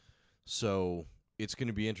 So it's going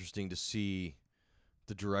to be interesting to see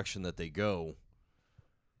the direction that they go.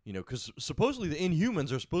 Because supposedly the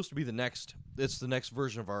Inhumans are supposed to be the next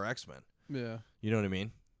version of our X-Men. Yeah. You know what I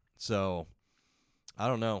mean? So I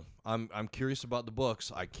don't know. I'm curious about the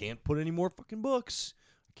books. I can't put any more fucking books.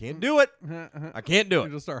 I can't do it. I can't do You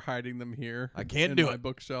it. just start hiding them here. I can't in do my it.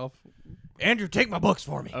 bookshelf. Andrew, take my books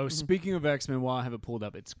for me. Oh, speaking of X-Men, while I have it pulled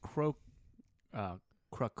up, it's Krakoa.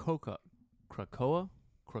 Krakoa.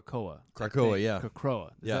 Krakoa, yeah. Krakoa.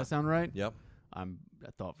 Does Yeah. that sound right? Yep. I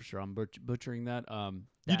thought for sure I'm butchering that.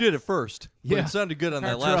 You did it first. But Yeah. it sounded good on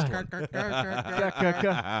that That's last right.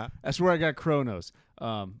 one. That's where I got Kronos.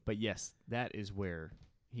 But yes, that is where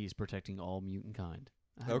he's protecting all mutant kind.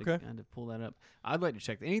 I had to pull that up. I'd like to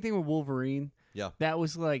check anything with Wolverine. Yeah. That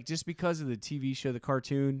was like just because of the TV show, the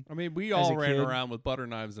cartoon. I mean, we As all a ran kid. around with butter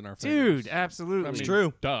knives in our fingers. Dude, absolutely. I mean,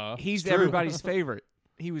 true. Duh. He's true. everybody's favorite.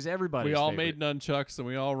 He was everybody's We all favorite. made nunchucks and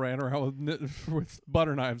we all ran around with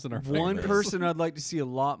butter knives in our fingers. One person I'd like to see a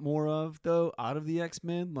lot more of, though, out of the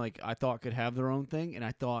X-Men, like I thought could have their own thing, and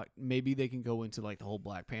I thought maybe they can go into like the whole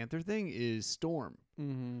Black Panther thing, is Storm.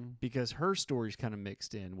 Mm-hmm. Because her story's kind of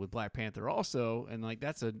mixed in with Black Panther also, and like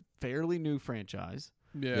that's a fairly new franchise.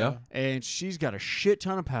 Yeah. Yeah. And she's got a shit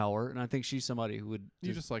ton of power, and I think she's somebody who would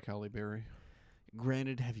You just like Halle Berry.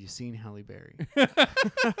 Granted, have you seen Halle Berry?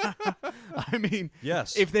 I mean,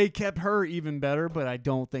 Yes. if they kept her, even better, but I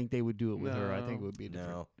don't think they would do it with her. I think it No. would be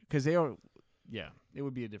different. No. Because they are, yeah, it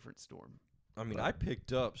would be a different Storm. I mean, I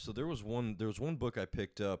picked up. So there was one book I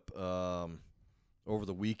picked up over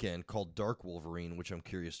the weekend called Dark Wolverine, which I'm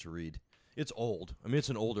curious to read. It's old. I mean, it's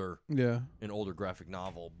an older graphic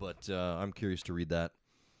novel, but I'm curious to read that.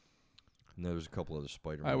 And there's a couple other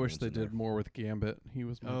Spider-Man. I wish ones they in there. did more with Gambit. He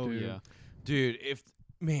was my dude. yeah. Dude, if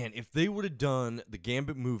they would have done the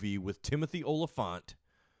Gambit movie with Timothy Oliphant,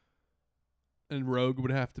 And Rogue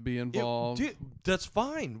would have to be involved. that's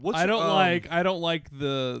fine. I don't like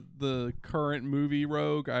the current movie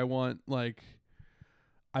Rogue. I want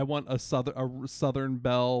a Southern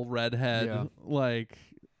Belle redhead Yeah. like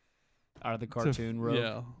Out of the cartoon road.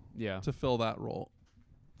 Yeah, Yeah. to fill that role.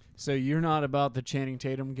 So you're not about the Channing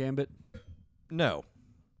Tatum Gambit? No.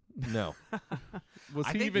 Was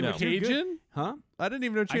I he think even no. Cajun? Huh? I didn't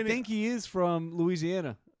even know I Channing. think he is from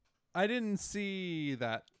Louisiana. I didn't see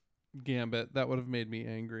that Gambit. That would have made me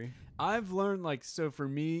angry. I've learned, like, so for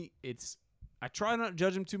me, it's I try not to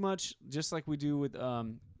judge him too much, just like we do with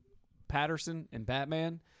Patterson and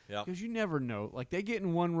Batman. Yeah. Because you never know. Like, they get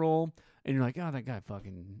in one role, and you're like, oh, that guy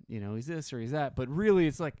fucking, he's this or he's that. But really,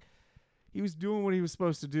 it's like he was doing what he was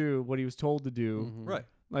supposed to do, what he was told to do. Mm-hmm. Right.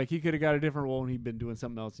 Like, he could have got a different role, and he'd been doing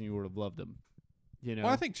something else, and you would have loved him. Well,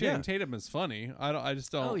 I think Channing Tatum is funny. I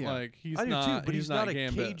just don't like. He's I do not. too, but he's not a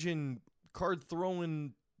Gambit. Cajun card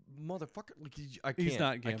throwing motherfucker. Like He's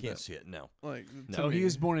not I Gambit. can't see it. No. Like, No. So to he me,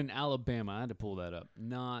 was born in Alabama. I had to pull that up,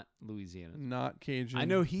 not Louisiana. not Cajun. I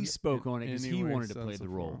know he spoke on it because any he way, wanted to play sense the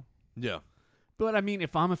of role. form. Yeah. But I mean,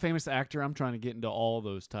 if I'm a famous actor, I'm trying to get into all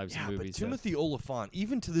those types of But movies. Timothy Olyphant,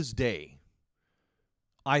 even to this day,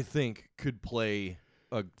 I think could play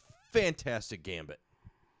a fantastic Gambit.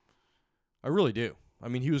 I really do. I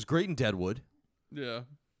mean, he was great in Deadwood. Yeah.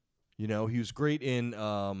 He was great in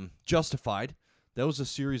Justified. That was a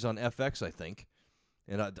series on FX, I think.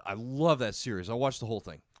 And I love that series. I watched the whole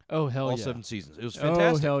thing. Oh, hell all yeah. 7 seasons. It was Oh,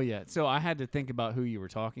 fantastic. hell yeah. So I had to think about who you were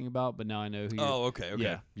talking about, but now I know who you're... Oh, okay.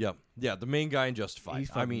 Yeah, the main guy in Justified. He's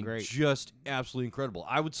I fucking mean, great. just absolutely incredible.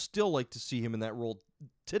 I would still like to see him in that role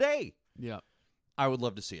today. Yeah. I would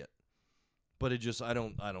love to see it. But it just, I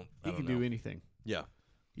don't He can know. do anything. Yeah.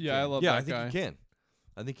 Yeah, I love Yeah, that I think guy. he can.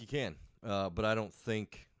 I think he can. But I don't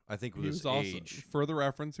think, I think with He his was also, age. for the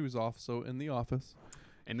reference, he was also in The Office.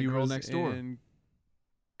 And the He girl was next door. in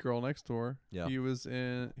Girl Next Door. Yeah.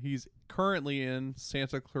 He's currently in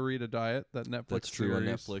Santa Clarita Diet, that Netflix That's true series.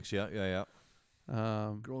 on Netflix.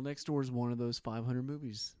 Yeah. Girl Next Door is one of those 500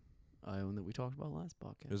 movies I own that we talked about last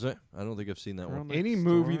podcast. Is it? I don't think I've seen that Girl one. Next Any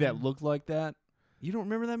movie Door. that looked like that. You don't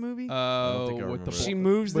remember that movie? Oh, think I with the remember she it.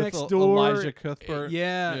 moves with next door. Elijah Cuthbert.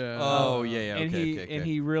 Yeah. Yeah. Oh, yeah. and Okay, he okay. and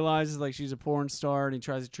he realizes like she's a porn star and he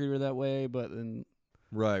tries to treat her that way, but then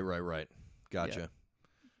Right. Gotcha. Yeah.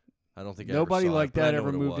 I don't think I nobody ever saw like it, but I that know ever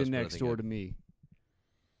what it moved was, in but I next think door I- to me.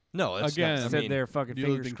 No, that's Again, not, I Said mean, there fucking You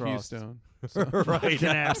lived fingers in crossed. Keystone. right. Fucking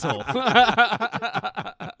asshole.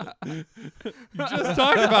 You just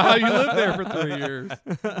talked about how you lived there for 3 years.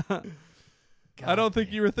 I don't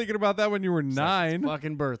think you were thinking about that when you were 9.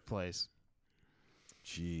 Fucking birthplace.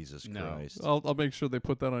 Jesus No. Christ. I'll make sure they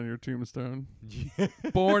put that on your tombstone.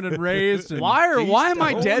 Born and raised. In Why am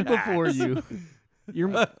I Keystone. dead before you?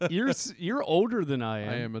 You're older than I am.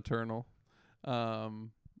 I am eternal. I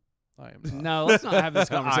am not. No, let's not have this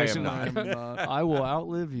I am conversation. not. I am not. I will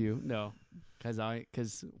outlive you. No,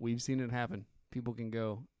 because we've seen it happen. People can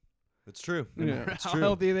go. It's true. Yeah. No matter It's how true.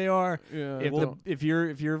 healthy they are. Yeah. If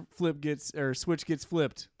your flip gets or switch gets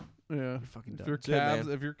flipped, yeah. you're fucking If done. your That's it, calves,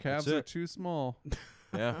 man. if your calves That's are it. too small,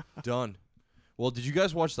 Yeah, done. Well, did you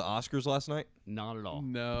guys watch the Oscars last night? Not at all.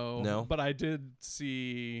 no. No? But I did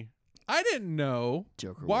see. I didn't know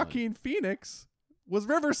Joker. Joaquin Phoenix was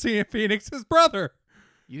River Phoenix's brother.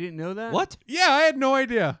 You didn't know that? What? Yeah, I had no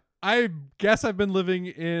idea. I guess I've been living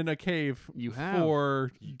in a cave You have.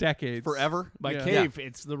 for decades. Forever? By Yeah. cave,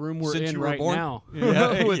 it's the room we're Since in you were right born? now.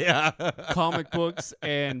 Yeah. With yeah. comic books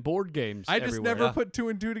and board games. I just everywhere. never put 2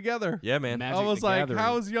 and 2 together. Yeah, man. Magic I was the like, Gathering.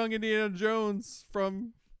 how is young Indiana Jones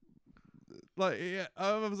from? Like, yeah,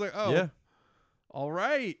 I was like, oh, Yeah. all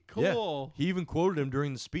right, cool. He even quoted him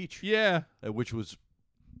during the speech, Yeah, which was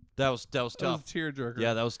that was that was tough. a tearjerker.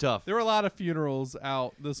 Yeah, that was tough. There were a lot of funerals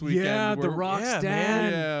out this weekend. Yeah, The where- Rock's Yeah,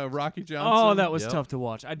 dad. Yeah, Rocky Johnson. Oh, that was Yep. tough to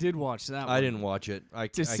watch. I did watch that one. I didn't watch it.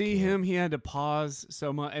 To see him, he had to pause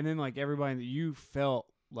so much, and then like everybody that you felt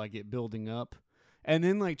like it building up, and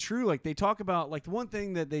then like true, like they talk about like the one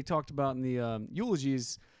thing that they talked about in the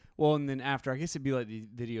eulogies. Well, and then after, I guess it'd be like the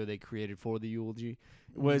video they created for the eulogy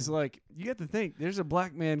was like you have to think there's a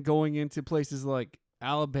black man going into places like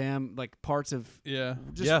Alabama, like parts of Yeah.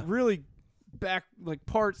 just really back like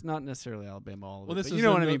parts, not necessarily Alabama, all of Well, it, this but is you know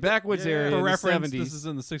in what I the- mean, backwoods yeah, area For in reference, the 70s. this is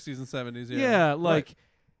in the 60s and 70s. Yeah. Yeah, like, Right.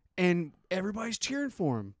 and everybody's cheering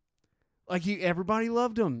for him. Like everybody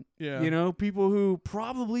loved him. Yeah. You know, people who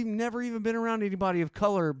probably never even been around anybody of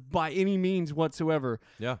color by any means whatsoever.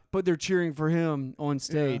 Yeah. But they're cheering for him on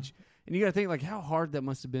stage. And you got to think like how hard that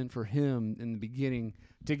must have been for him in the beginning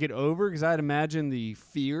to get over, because I'd imagine the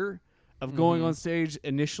fear of going on stage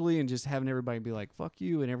initially and just having everybody be like, fuck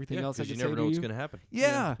you and everything else I because could you say never to know what's you. going to happen.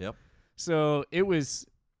 Yeah. Yep. So it was.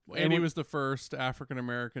 And he was the first African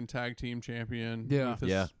American tag team champion. Yeah. With his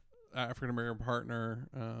Yeah. African American partner.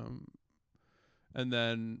 And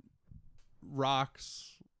then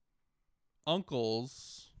Rock's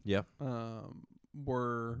uncles Yeah.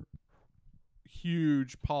 were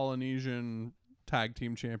huge Polynesian tag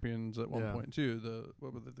team champions at one Yeah. point too.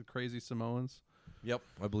 What were the Crazy Samoans? Yep.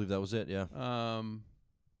 I believe that was it. Yeah.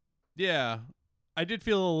 Yeah, I did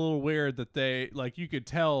feel a little weird that they like you could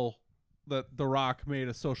tell that The Rock made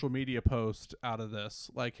a social media post out of this.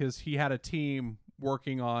 Like he had a team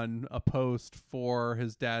working on a post for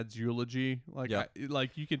his dad's eulogy. Like, Yeah.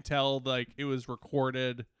 like you can tell, like it was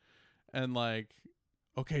recorded, and like,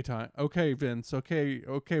 okay, Vince, okay,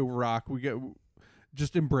 Rock, we get.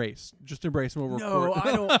 Just embrace. And we'll No,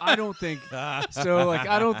 record. I don't think so. Like,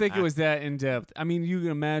 I don't think it was that in depth. I mean, you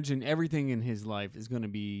can imagine everything in his life is going to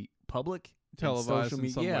be public, and televised social in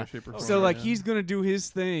media. some Yeah. way, shape, or form. So, like, yeah. he's going to do his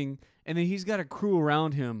thing, and then he's got a crew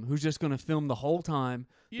around him who's just going to film the whole time.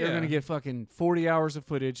 They're going to get fucking 40 hours of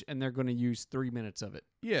footage, and they're going to use 3 minutes of it.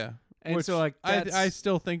 Yeah. And Which so, like, I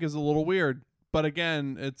still think is a little weird. But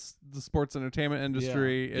again, it's the sports entertainment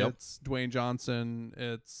industry. Yep. It's Dwayne Johnson.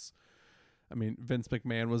 I mean, Vince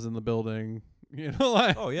McMahon was in the building. You know,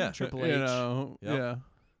 like, Oh yeah. Triple H. you know, Yep. yeah.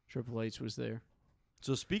 Triple H was there.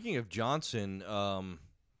 So speaking of Johnson,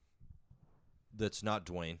 that's not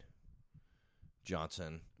Dwayne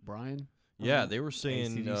Johnson. Brian? Yeah, they were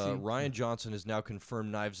saying AC/DC? Ryan Johnson is now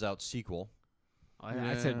confirmed Knives Out sequel.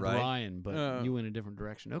 I said Right. Brian, but you went a different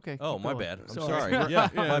direction. Okay. Oh, keep my going. bad. I'm sorry. Yeah, Yeah,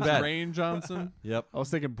 my it's bad. Rain Johnson. Yep. I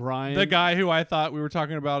was thinking Brian. The guy who I thought we were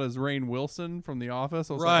talking about is Rainn Wilson from The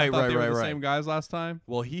Office. I was like, I thought they were the same guys last time.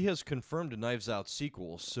 Well, he has confirmed a Knives Out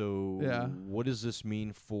sequel. So Yeah. what does this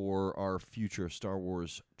mean for our future Star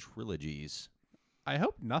Wars trilogies I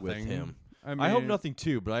hope nothing. with him? I, mean, I hope nothing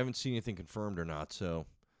too, but I haven't seen anything confirmed or not. So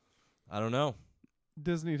I don't know.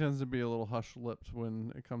 Disney tends to be a little hush-lipped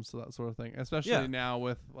when it comes to that sort of thing, especially now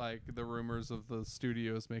with like the rumors of the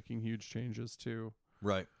studios making huge changes too.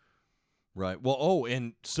 Right. Well,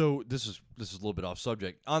 and so this is a little bit off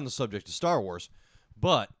subject, on the subject of Star Wars,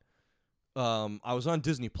 but I was on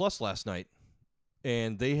Disney Plus last night,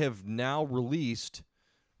 and they have now released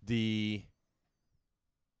the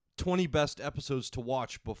 20 best episodes to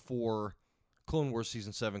watch before Clone Wars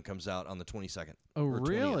Season 7 comes out on the 22nd. Oh, or 20th,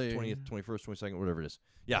 really? 20th, 21st, 22nd, whatever it is.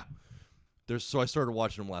 Yeah. So I started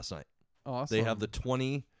watching them last night. Awesome. They have the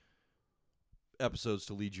 20 episodes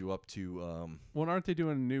to lead you up to Well, aren't they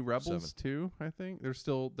doing new Rebels 7. too? I think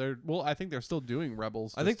I think they're still doing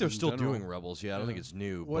Rebels. I think just they're in still general. doing Rebels. Yeah, I don't think it's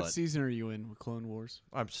new. What but season are you in with Clone Wars?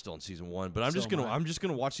 I'm still in season 1, but I'm So just gonna am I. I'm just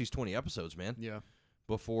gonna watch these 20 episodes, man, Yeah.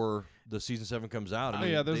 before the season 7 comes out. I Oh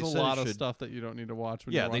mean, yeah, there's they a said it lot of should- stuff that you don't need to watch.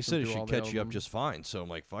 When Yeah, you they watch said them it through all should the catch you up albums. just fine. So I'm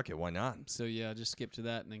like, fuck it, why not? So yeah, just skip to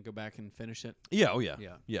that and then go back and finish it. Yeah, oh yeah,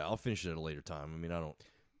 Yeah. I'll finish it at a later time. I mean, I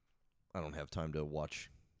don't have time to watch.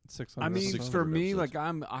 600 I mean, episodes. for me, episodes.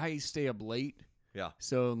 like I stay up late. Yeah.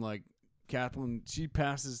 So like Kathleen, she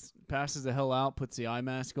passes the hell out, puts the eye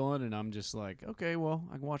mask on, and I'm just like, okay, well,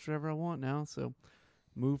 I can watch whatever I want now. So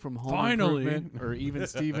move from Home Finally. Improvement or Even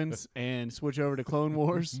Stevens and switch over to Clone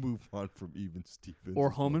Wars Move on from Even Stevens or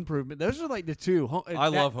Home Improvement. Those are like the two. I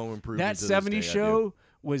love Home Improvement. that to this 70s day, I show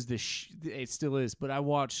was it still is, but I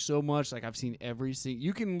watched so much. Like I've seen every scene.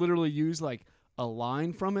 You can literally use like a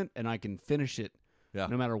line from it, and I can finish it. Yeah.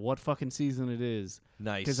 No matter what fucking season it is.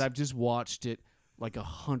 Nice. Because I've just watched it like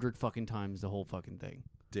 100 fucking times, the whole fucking thing.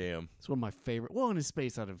 Damn. It's one of my favorite. Well, and it's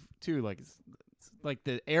spaced out of two. Like, it's like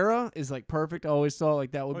the era is like perfect. I always thought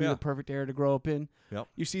like that would be yeah. the perfect era to grow up in. Yep.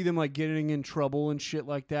 You see them like getting in trouble and shit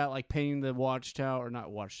like that, like painting the not watchtower,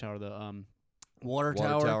 the water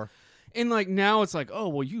tower. And like now it's like, oh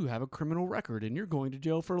well, you have a criminal record and you're going to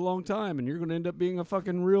jail for a long time and you're going to end up being a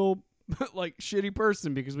fucking real like shitty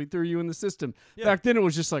person because we threw you in the system. Yeah. Back then it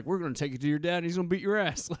was just like, we're going to take you to your dad and he's going to beat your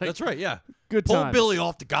ass. Like, That's right. Yeah. good Pull times. Billy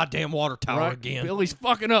off the goddamn water tower Right? again. Billy's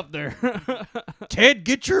fucking up there. Ted,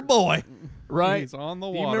 get your boy. Right? He's on the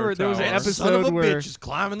You water. remember there was an tower. episode Son of a where- bitch is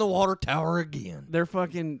climbing the water tower again. They're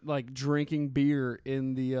fucking like drinking beer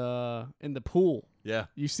in the pool. Yeah.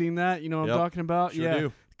 You seen that? You know what Yep. I'm talking about? Sure yeah.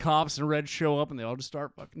 do. Cops and Reds show up and they all just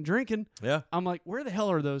start fucking drinking. Yeah. I'm like, where the hell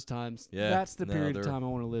are those times? Yeah. That's the No, period of they're- time I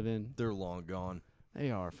want to live in. They're long gone. They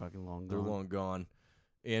are fucking long They're gone. long gone.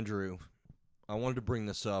 Andrew, I wanted to bring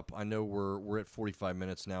this up. I know we're at 45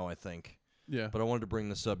 minutes now, I think. Yeah. But I wanted to bring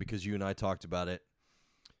this up because you and I talked about it.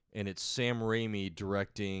 And it's Sam Raimi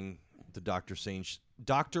directing the Doctor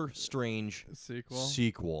Strange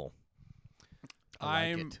Sequel.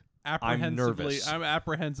 I like it. I'm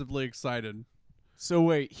apprehensively excited. So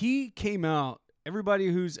wait, he came out. Everybody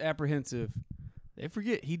who's apprehensive, they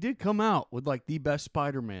forget he did come out with like the best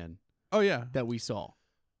Spider-Man Oh yeah. that we saw.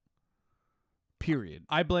 Period.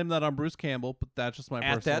 I blame that on Bruce Campbell, but that's just my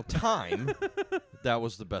At personal that time, that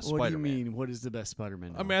was the best What Spider-Man. do you mean? What is the best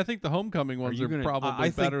Spider-Man? I mean, I think the Homecoming ones you are gonna- probably I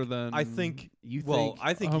think- better than. I think. You Well, think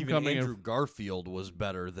I think even Homecoming Andrew of- Garfield was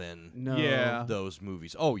better than no. Yeah. those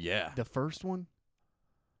movies. Oh yeah. The first one,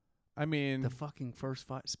 I mean, the fucking first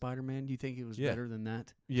Spider-Man. Do you think it was Yeah. better than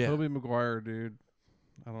that? Yeah. Tobey Maguire, dude.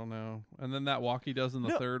 I don't know. And then that walk he does in the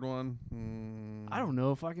No. third one. I don't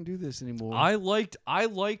know if I can do this anymore. I liked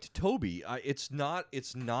Toby. It's not.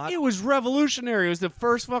 It was revolutionary. It was the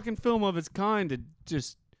first fucking film of its kind to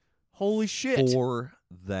just holy shit. For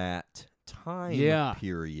that time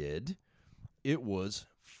period, it was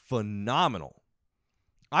phenomenal.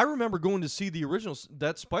 I remember going to see the original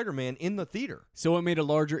that Spider-Man in the theater. So it made a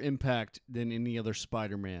larger impact than any other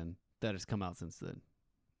Spider-Man that has come out since then.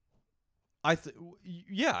 I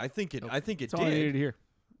think it. I think it That's all I needed did. to hear.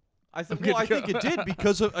 I think. good Well, I to think go. it did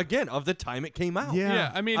because of the time it came out.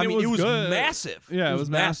 Yeah. I mean, I mean, it was good. massive. Yeah, it was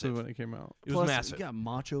massive when it came out. It Plus, was massive. You got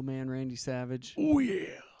Macho Man Randy Savage. Oh yeah.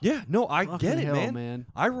 Yeah. No, I Fucking get it, hell, man.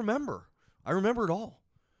 I remember it all.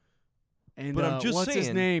 And But I'm just what's his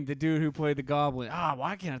saying- name? The dude who played the Goblin.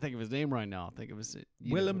 Why can't I think of his name right now? I think of his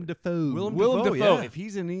Willem Dafoe. Willem Dafoe. yeah. If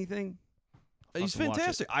he's in anything, He's fucking watch it.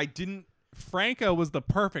 fantastic. I didn't. Franco was the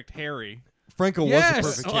perfect Harry. Franco Yes,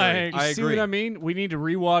 was the perfect like- Harry. You I see agree. what I mean? We need to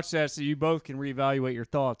rewatch that so you both can reevaluate your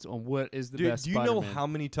thoughts on what is the Dude, best do you know Spider-Man. how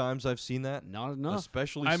many times I've seen that? Not enough.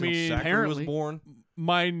 Especially I since mean, Zachary apparently. was born.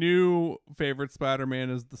 My new favorite Spider-Man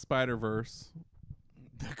is the Spider-Verse.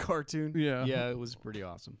 The cartoon? Yeah. Yeah, it was pretty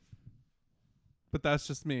awesome. But that's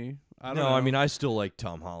just me. I don't No, know. I mean I still like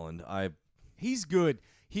Tom Holland. He's good.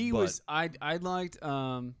 He But- was I liked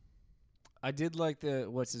I did like the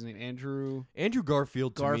what's his name? Andrew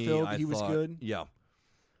Garfield to me, Garfield, I he was thought- good. Yeah.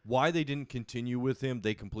 Why they didn't continue with him,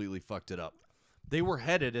 they completely fucked it up. They were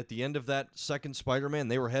headed at the end of that second Spider-Man,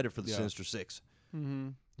 they were headed for the Yeah. Sinister Six. Mm-hmm.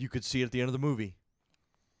 You could see it at the end of the movie.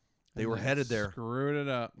 They were headed there Screwed it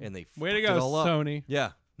up. and they Way to fucked go, it all up. Sony.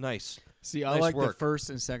 Yeah, nice. See, I Nice like the work. first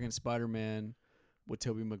and second Spider-Man with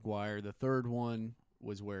Tobey Maguire. The third one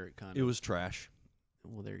was where it kind of It was trash.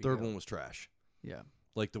 well there you Third go. one was trash. Yeah.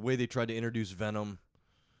 Like the way they tried to introduce Venom,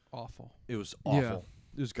 Awful. it was Yeah. awful.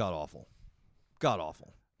 It was god awful. God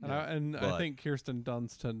awful. And I But- think Kirsten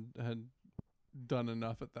Dunst had done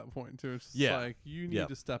enough at that point too. It's just Yeah. like you need Yeah.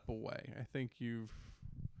 to step away. I think you've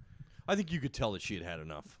I think you could tell that she had had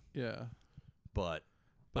enough, yeah. but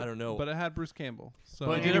I don't know. But it had Bruce Campbell. So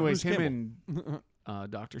But did have anyways, Bruce him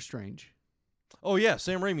and Doctor Strange. Oh yeah,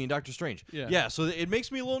 Sam Raimi and Doctor Strange. Yeah. So it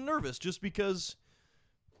makes me a little nervous just because.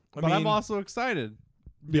 but I'm also excited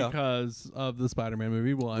Yeah. because of the Spider-Man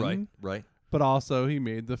movie one. right. But also he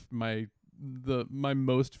made my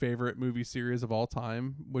most favorite movie series of all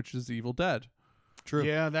time, which is Evil Dead. True.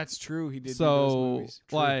 Yeah, that's true. He did do those So movies.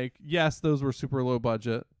 True. like yes, those were super low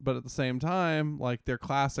budget, but at the same time, like they're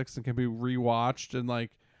classics and can be rewatched. And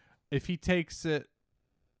like if he takes it,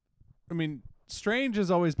 I mean, Strange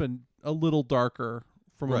has always been a little darker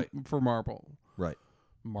for Marvel. Right.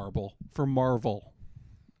 For Marvel.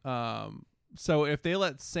 So if they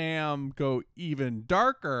let Sam go even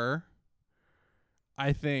darker,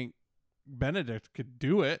 I think Benedict could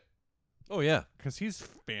do it Oh yeah. because he's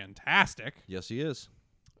fantastic. Yes, he is.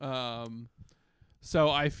 So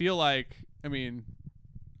I feel like, I mean,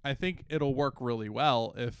 I think it'll work really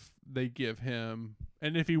well if they give him,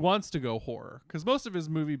 and if he wants to go horror, because most of his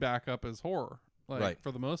movie backup is horror, like Right.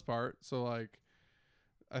 for the most part. So like,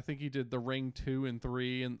 I think he did The Ring 2 and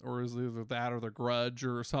 3, or is either that or The Grudge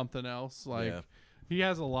or something else. Like, Yeah. he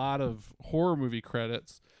has a lot of horror movie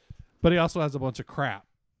credits, but he also has a bunch of crap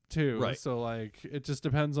too. Right. So like, it just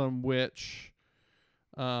depends on which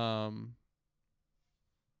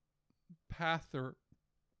path or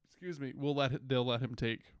they'll let him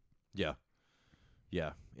take. Yeah.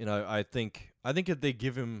 Yeah. And I think if they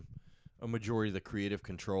give him a majority of the creative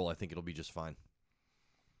control, I think it'll be just fine.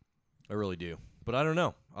 I really do. But I don't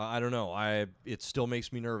know. I don't know. It still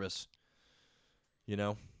makes me nervous. You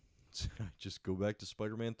know? Just go back to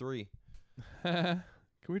Spider-Man 3. Can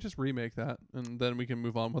we just remake that and then we can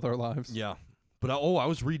move on with our lives? Yeah. But I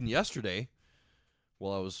was reading yesterday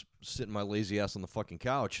while I was sitting my lazy ass on the fucking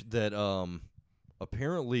couch that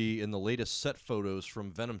apparently in the latest set photos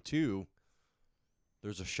from Venom 2,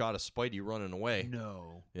 there's a shot of Spidey running away.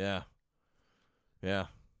 No. Yeah. Yeah.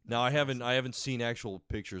 Now I haven't seen actual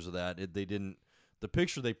pictures of that. The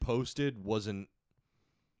picture they posted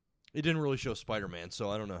it didn't really show Spider-Man, so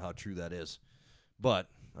I don't know how true that is. But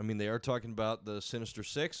I mean, they are talking about the Sinister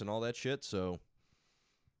Six and all that shit, so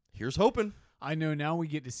here's hoping. I know now we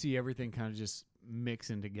get to see everything kind of just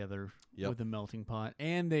mixing together with the melting pot,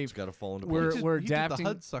 and It's got to fall into We're- place. we're he did adapting-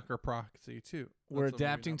 the Hudsucker proxy too. we're That's what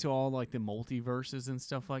adapting made to all like the multiverses and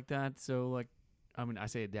stuff like that. So like, I mean, I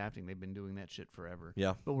say adapting; they've been doing that shit forever.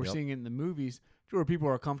 Yeah. But we're Yep. seeing it in the movies to where people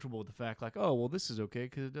are comfortable with the fact, like, oh, well, this is okay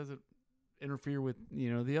because it doesn't interfere with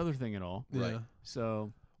the other thing at all. Yeah. Right.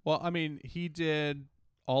 So Well, I mean, he did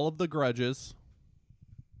all of the Grudges.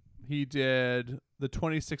 He did the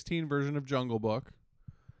 2016 version of Jungle Book.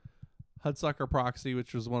 Hudsucker Proxy,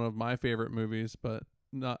 which was one of my favorite movies, but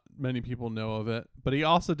not many people know of it. But he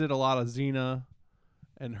also did a lot of Xena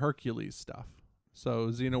and Hercules stuff. So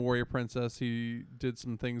Xena Warrior Princess, he did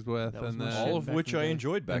some things with, That was and my then shit All of back which in the I day.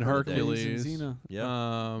 enjoyed back and in the day. Hercules. and Xena.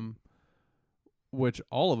 Yeah. Which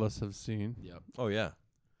all of us have seen. Yep. Oh yeah.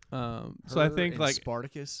 So I think like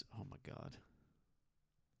Spartacus. Oh my god.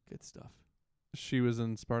 Good stuff. she was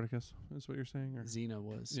in Spartacus, is what you're saying, or Xena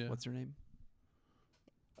was. Yeah. What's her name?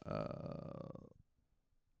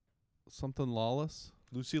 something Lawless.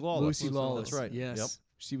 Lucy Lawless. Lucy Lawless. That's right. Yes. Yep.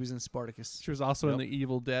 She was in Spartacus. She was also in Yep. the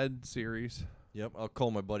Evil Dead series. Yep. I'll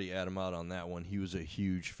call my buddy Adam out on that one. He was a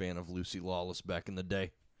huge fan of Lucy Lawless back in the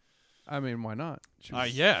day. I mean, why not? She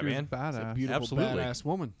was, Yeah, she was man. It's a badass. beautiful, Absolutely. badass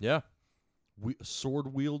woman. Yeah.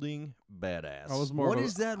 Sword wielding badass. I was more What of a-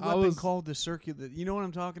 is that I weapon was- called? The circular. You know what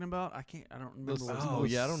I'm talking about? I don't remember what it's Oh, called.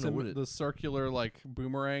 yeah, I don't know what it- the circular like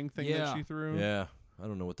boomerang thing Yeah. that she threw. Yeah. I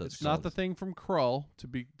don't know what that's It's not called. the thing from Krull.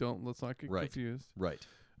 Let's not get Right. confused. Right.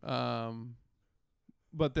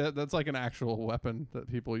 But that's like an actual weapon that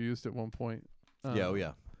people used at one point. Yeah. Oh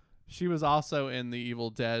yeah. She was also in the Evil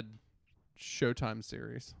Dead Showtime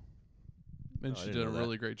series. And Oh, I she didn't did a know that.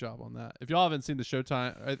 really great job on that. If y'all haven't seen the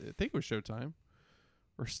Showtime, I think it was Showtime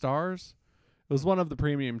or Stars. It was one of the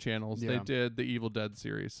premium channels. They Yeah. did the Evil Dead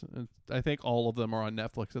series. And I think all of them are on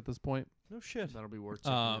Netflix at this point. No shit. That'll be worth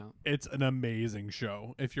checking out. It's an amazing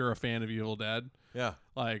show if you're a fan of Evil Dead. Yeah.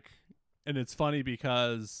 Like, and it's funny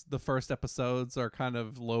because the first episodes are kind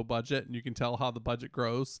of low budget, and you can tell how the budget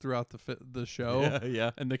grows throughout the show. Yeah.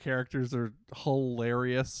 Yeah. And the characters are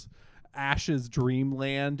hilarious. Ash's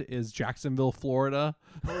dreamland is Jacksonville, Florida.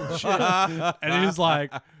 And he's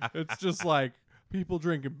like, it's just like people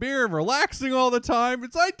drinking beer and relaxing all the time.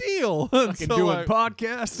 It's ideal. And Fucking so, doing like,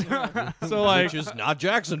 podcasts. so like, Which is not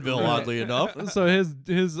Jacksonville, oddly enough. so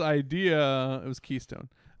his idea, it was Keystone.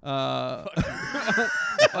 I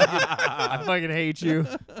fucking hate you.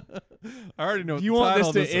 I already know. If what you the want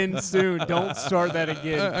title this of to end soon, don't start that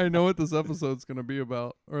again. I know what this episode's gonna be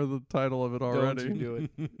about, or the title of it already. Don't you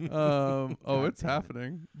do it. Oh, it's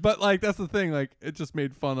happening. But like, that's the thing. Like, it just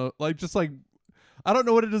made fun of, like, just like, I don't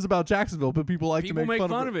know what it is about Jacksonville, but people like People to make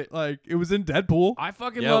fun of it. Like, it was in Deadpool. I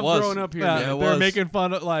fucking Yeah, it love was. growing up here. Yeah, man. it they're was. making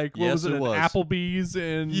fun of, like, what Yes, was it? it An was. Applebee's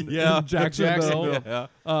in Yeah. Jacksonville.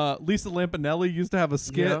 Yeah. Lisa Lampanelli used to have a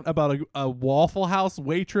skit Yep. about a Waffle House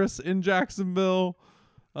waitress in Jacksonville.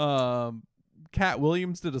 Cat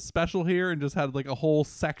Williams did a special here and just had like a whole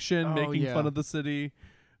section Oh, making yeah. fun of the city.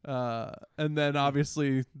 And then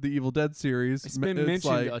obviously the Evil Dead series. It's been it's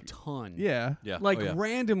mentioned like, a ton. yeah. Yeah. Like oh, yeah.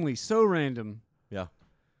 randomly, so random. Yeah.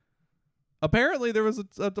 Apparently there was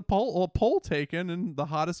a poll taken, and the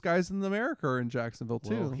hottest guys in America are in Jacksonville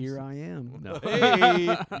too. Well, here I am. No.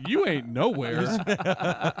 Hey. You ain't nowhere.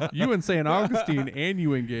 You in St. Augustine, and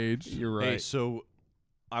you engaged. You're Hey, so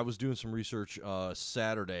I was doing some research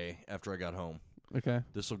Saturday after I got home. Okay.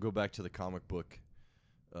 This will go back to the comic book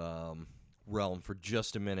realm for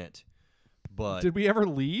just a minute, but Did we ever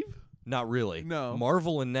leave? not really. No.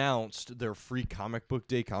 Marvel announced their free comic book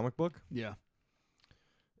day comic book, Yeah.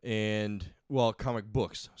 and comic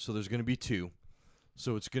books. So there's going to be two.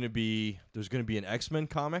 So there's going to be an X-Men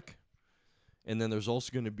comic, and then there's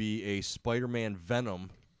also going to be a Spider-Man Venom,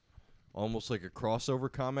 almost like a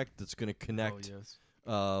crossover comic that's going to connect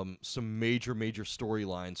Oh, yes. some major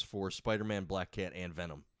storylines for Spider-Man, Black Cat, and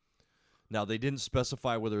Venom. Now, they didn't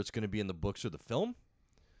specify whether it's going to be in the books or the film,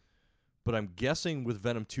 but I'm guessing with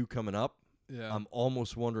Venom 2 coming up, Yeah. I'm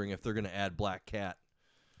almost wondering if they're going to add Black Cat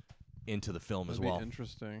into the film That'd as well. be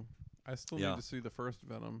interesting. I still Yeah. need to see the first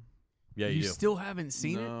Venom. Yeah, You you do. still haven't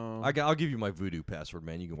seen it? No. I'll give you my Voodoo password,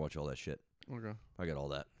 man. You can watch all that shit. Okay. I got all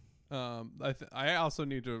that. I also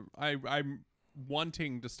need to. I'm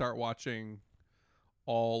wanting to start watching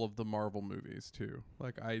all of the Marvel movies too.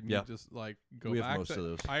 Like, I need Yeah. to like go We have back most to of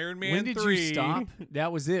those. Iron Man When did 3. you stop?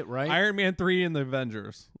 That was it, right? Iron Man 3 and the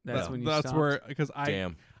Avengers. That's Yeah. when you That's stopped. where, because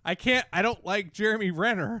Damn. I don't like Jeremy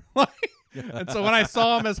Renner. And so when I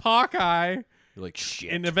saw him as Hawkeye You're like,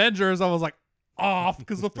 shit. in Avengers, I was like off,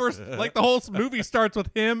 because the first, like, the whole movie starts with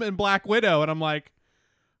him and Black Widow, and I'm like,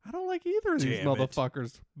 I don't like either of these Damn it.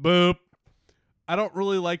 motherfuckers. Boop. I don't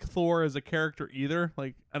really like Thor as a character either.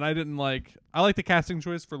 Like, and I like the casting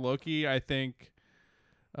choice for Loki. I think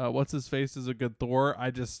what's his face is a good Thor. I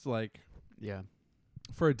just like, Yeah.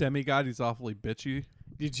 for a demigod, he's awfully bitchy.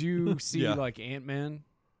 Did you see Yeah. like Ant-Man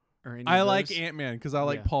or any I of like those? Ant-Man because I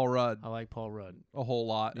like Yeah. Paul Rudd I like Paul Rudd. a whole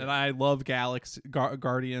lot, Yeah. and I love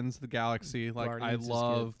Guardians of the Galaxy. Like, Guardians is I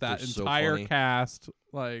love good. that They're so entire funny. cast.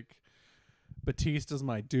 Like, Batista's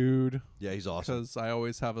my dude Yeah, he's awesome. because I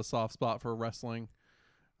always have a soft spot for wrestling.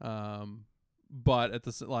 But at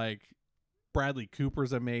the like, Bradley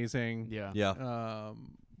Cooper's amazing. Yeah. Yeah.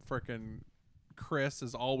 Frickin' Chris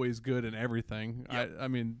is always good in everything. Yep. I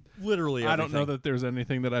mean, Literally everything. I don't know that there's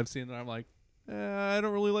anything that I've seen that I'm like, I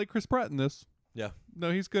don't really like Chris Pratt in this. Yeah.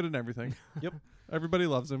 No, he's good in everything. Yep. Everybody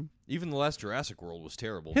loves him. Even the last Jurassic World was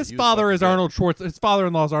terrible. His but he was father fucking is good. Arnold Schwartz. His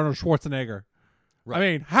father-in-law is Arnold Schwarzenegger. Right. I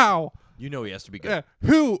mean, how? You know he has to be good.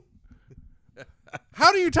 Who?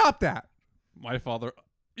 How do you top that? My father.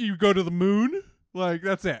 You go to the moon? Like,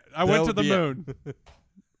 that's it. I went to would the be it. moon.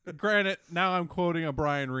 Granted, now I'm quoting a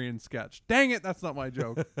Brian Reen sketch. Dang it, that's not my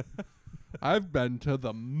joke. I've been to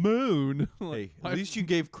the moon. Hey, My at least you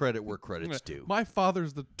gave credit where credit's due. My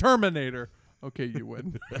father's the Terminator. Okay, you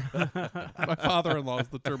win. My father-in-law is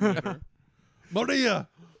the Terminator. Maria,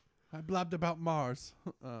 I blabbed about Mars.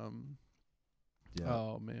 Yeah.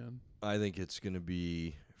 Oh man. I think it's going to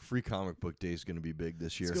be Free Comic Book Day is going to be big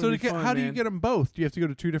this year. It's So gonna be fun, how do you man. get them both? Do you have to go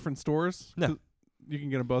to 2 different stores? No. 'Cause you can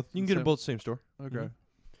get them both. You can get them both the same store. Okay. Mhm.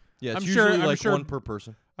 Yeah, it's I'm usually sure- I'm like sure- one per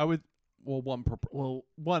person. I would. Well, one per. Well,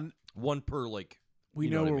 One. One per like. we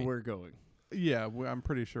You know know what I where mean. we're going. Yeah, I'm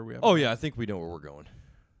pretty sure we have. Oh yeah, I think we know where we're going.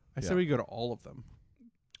 I say yeah. we go to all of them.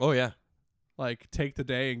 Oh yeah. Like, take the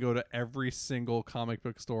day and go to every single comic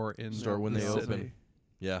book store in Start when the they city, open.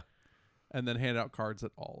 Yeah, and then hand out cards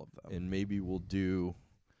at all of them. and maybe we'll do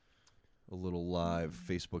a little live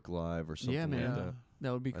Facebook Live or something Yeah, man. like that.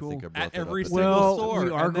 That would be I cool. think I brought At that every up single Well, store. we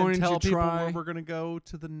are and then going to tell people try- when we're going to go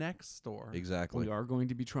to the next store. Exactly. We are going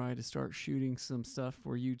to be trying to start shooting some stuff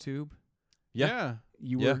for YouTube. Yeah.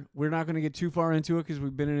 Yeah. We're not going to get too far into it because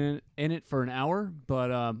we've been in it for an hour. But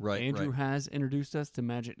Right, Andrew right. has introduced us to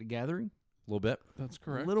Magic the Gathering. A little bit. That's A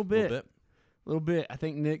correct. little Little bit. bit. little bit. I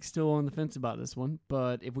think Nick's still on the fence about this one,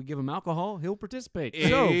 but if we give him alcohol, he'll participate.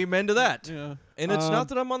 So Amen to that. Yeah. And it's Um, not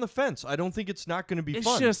that I'm on the fence. I don't think it's not going to be It's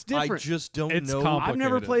fun. just I different. just don't It's know. complicated. I've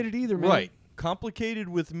never played it either, man. Right. Complicated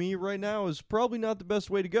with me right now is probably not the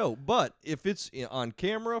best way to go. But if it's on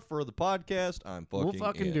camera for the podcast, I'm fucking We'll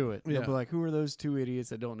fucking in. do it. They'll Yeah. be like, who are those two idiots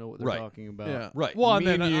that don't know what they're Right. talking about? Yeah. Right. Well, and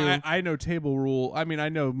Me then and you. I know table rule. I mean, I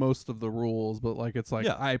know most of the rules, but like it's like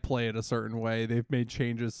Yeah. I play it a certain way. They've made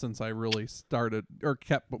changes since I really started or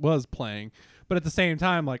was playing. But at the same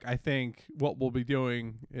time, like I think what we'll be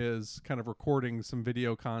doing is kind of recording some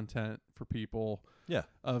video content for people Yeah.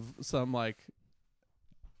 of some like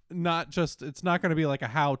not just it's not going to be like a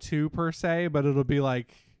how-to per se, but it'll be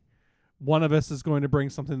like one of us is going to bring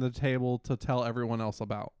something to the table to tell everyone else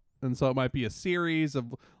about. And so it might be a series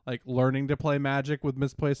of like learning to play Magic with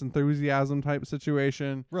misplaced enthusiasm type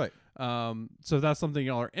situation. Right. So if that's something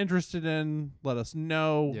y'all are interested in, let us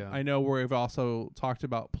know. Yeah. I know we've also talked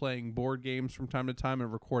about playing board games from time to time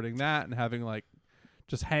and recording that and having like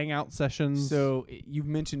just hangout sessions. So you've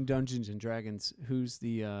mentioned Dungeons and Dragons. Who's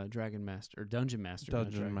the Dragon Master or Dungeon Master? not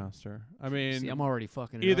Dungeon Dragon. Master. I mean, See, I'm already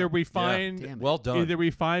fucking. It either up. we find Damn it. Well done. either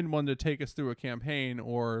we find one to take us through a campaign,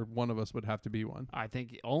 or one of us would have to be one. I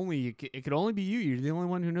think it could only be you. You're the only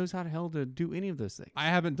one who knows how the hell to do any of those things. I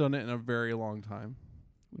haven't done it in a very long time.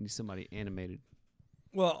 We need somebody animated.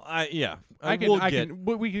 Well, we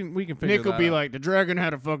can figure Nick will that be out. like, the dragon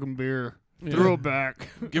had a fucking beer. Yeah. Threw it back.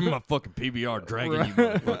 give me my fucking PBR dragon, you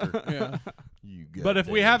motherfucker. Yeah. You But if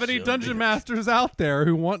we have any dungeon masters out there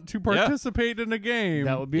who want to participate in a game,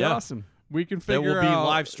 That would be Yeah. awesome. we can That figure will be out.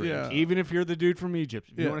 live streamed. Yeah. Even if you're the dude from Egypt,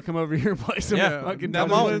 if you Yeah. want to come over here and play some Yeah. fucking Come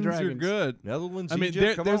Dungeons on. and Netherlands, you're Dragons. good. Netherlands, I mean,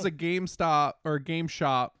 Egypt, come there's on. a GameStop or a game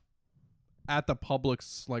shop at the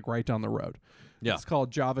Publix, like right down the road. Yeah. It's called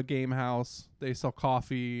Java Game House. They sell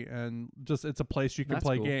coffee and just it's a place you can That's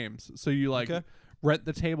play cool. games. So you like Okay. rent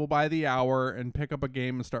the table by the hour and pick up a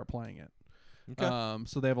game and start playing it. Okay.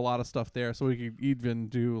 So they have a lot of stuff there. So we could even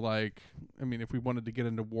do like, I mean, if we wanted to get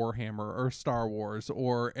into Warhammer or Star Wars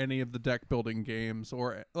or any of the deck building games,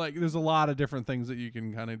 or like, there's a lot of different things that you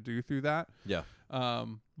can kind of do through that. Yeah.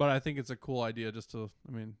 But I think it's a cool idea just to,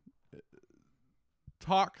 I mean,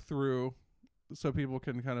 talk through so people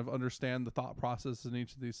can kind of understand the thought process in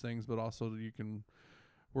each of these things, but also you can.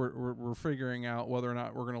 We're figuring out whether or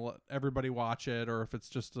not we're gonna let everybody watch it, or if it's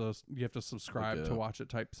just you have to subscribe Like to a- watch it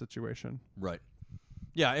type situation. Right.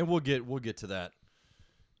 Yeah, and we'll get to that.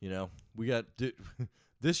 You know, we got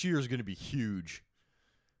this year is going to be huge,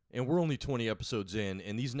 and we're only 20 episodes in,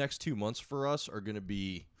 and these next 2 months for us are going to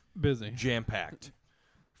be Busy. jam packed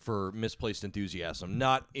for misplaced enthusiasm.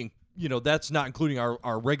 Not in, that's not including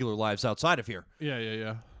our regular lives outside of here,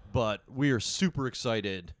 Yeah. but we are super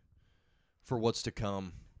excited for what's to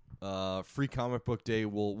come. Free Comic Book Day,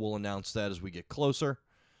 we'll announce that as we get closer.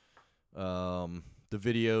 The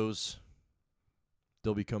videos,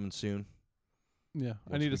 they'll be coming soon. Yeah,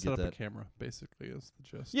 I Once need we to set get up a that. camera, basically, is the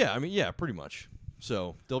gist. Yeah, I mean, yeah, pretty much.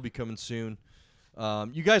 So they'll be coming soon.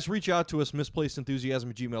 You guys reach out to us,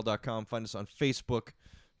 misplacedenthusiasm@gmail.com. Find us on Facebook.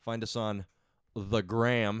 Find us on the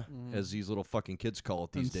gram, as these little fucking kids call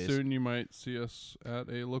it these and days. soon you might see us at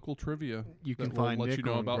a local trivia. You can that we'll find let Nick you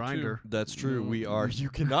know on about Grindr. too. That's true. We are. You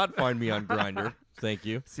cannot find me on Grindr. Thank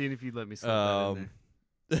you. Seeing if you'd let me slip that in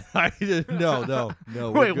there. I didn't. No.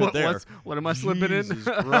 We're Wait, good there. what am I slipping in? Jesus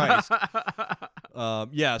Christ.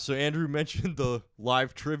 Yeah. So Andrew mentioned the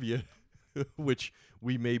live trivia, which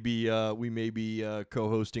we may be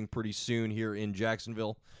co-hosting pretty soon here in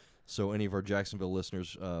Jacksonville. So any of our Jacksonville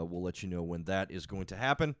listeners, will let you know when that is going to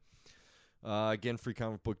happen. Again, Free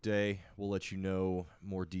Comic Book Day. We'll let you know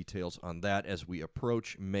more details on that as we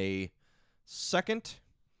approach May 2nd.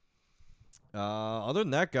 Other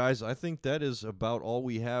than that, guys, I think that is about all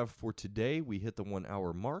we have for today. We hit the 1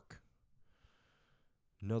 hour mark.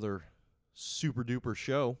 Another super duper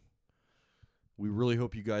show. We really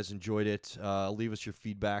hope you guys enjoyed it. Leave us your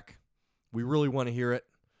feedback. We really want to hear it.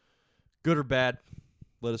 Good or bad.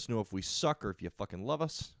 Let us know if we suck or if you fucking love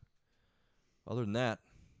us. Other than that,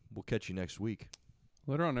 we'll catch you next week.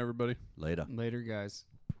 Later on, everybody. Later. Later, guys.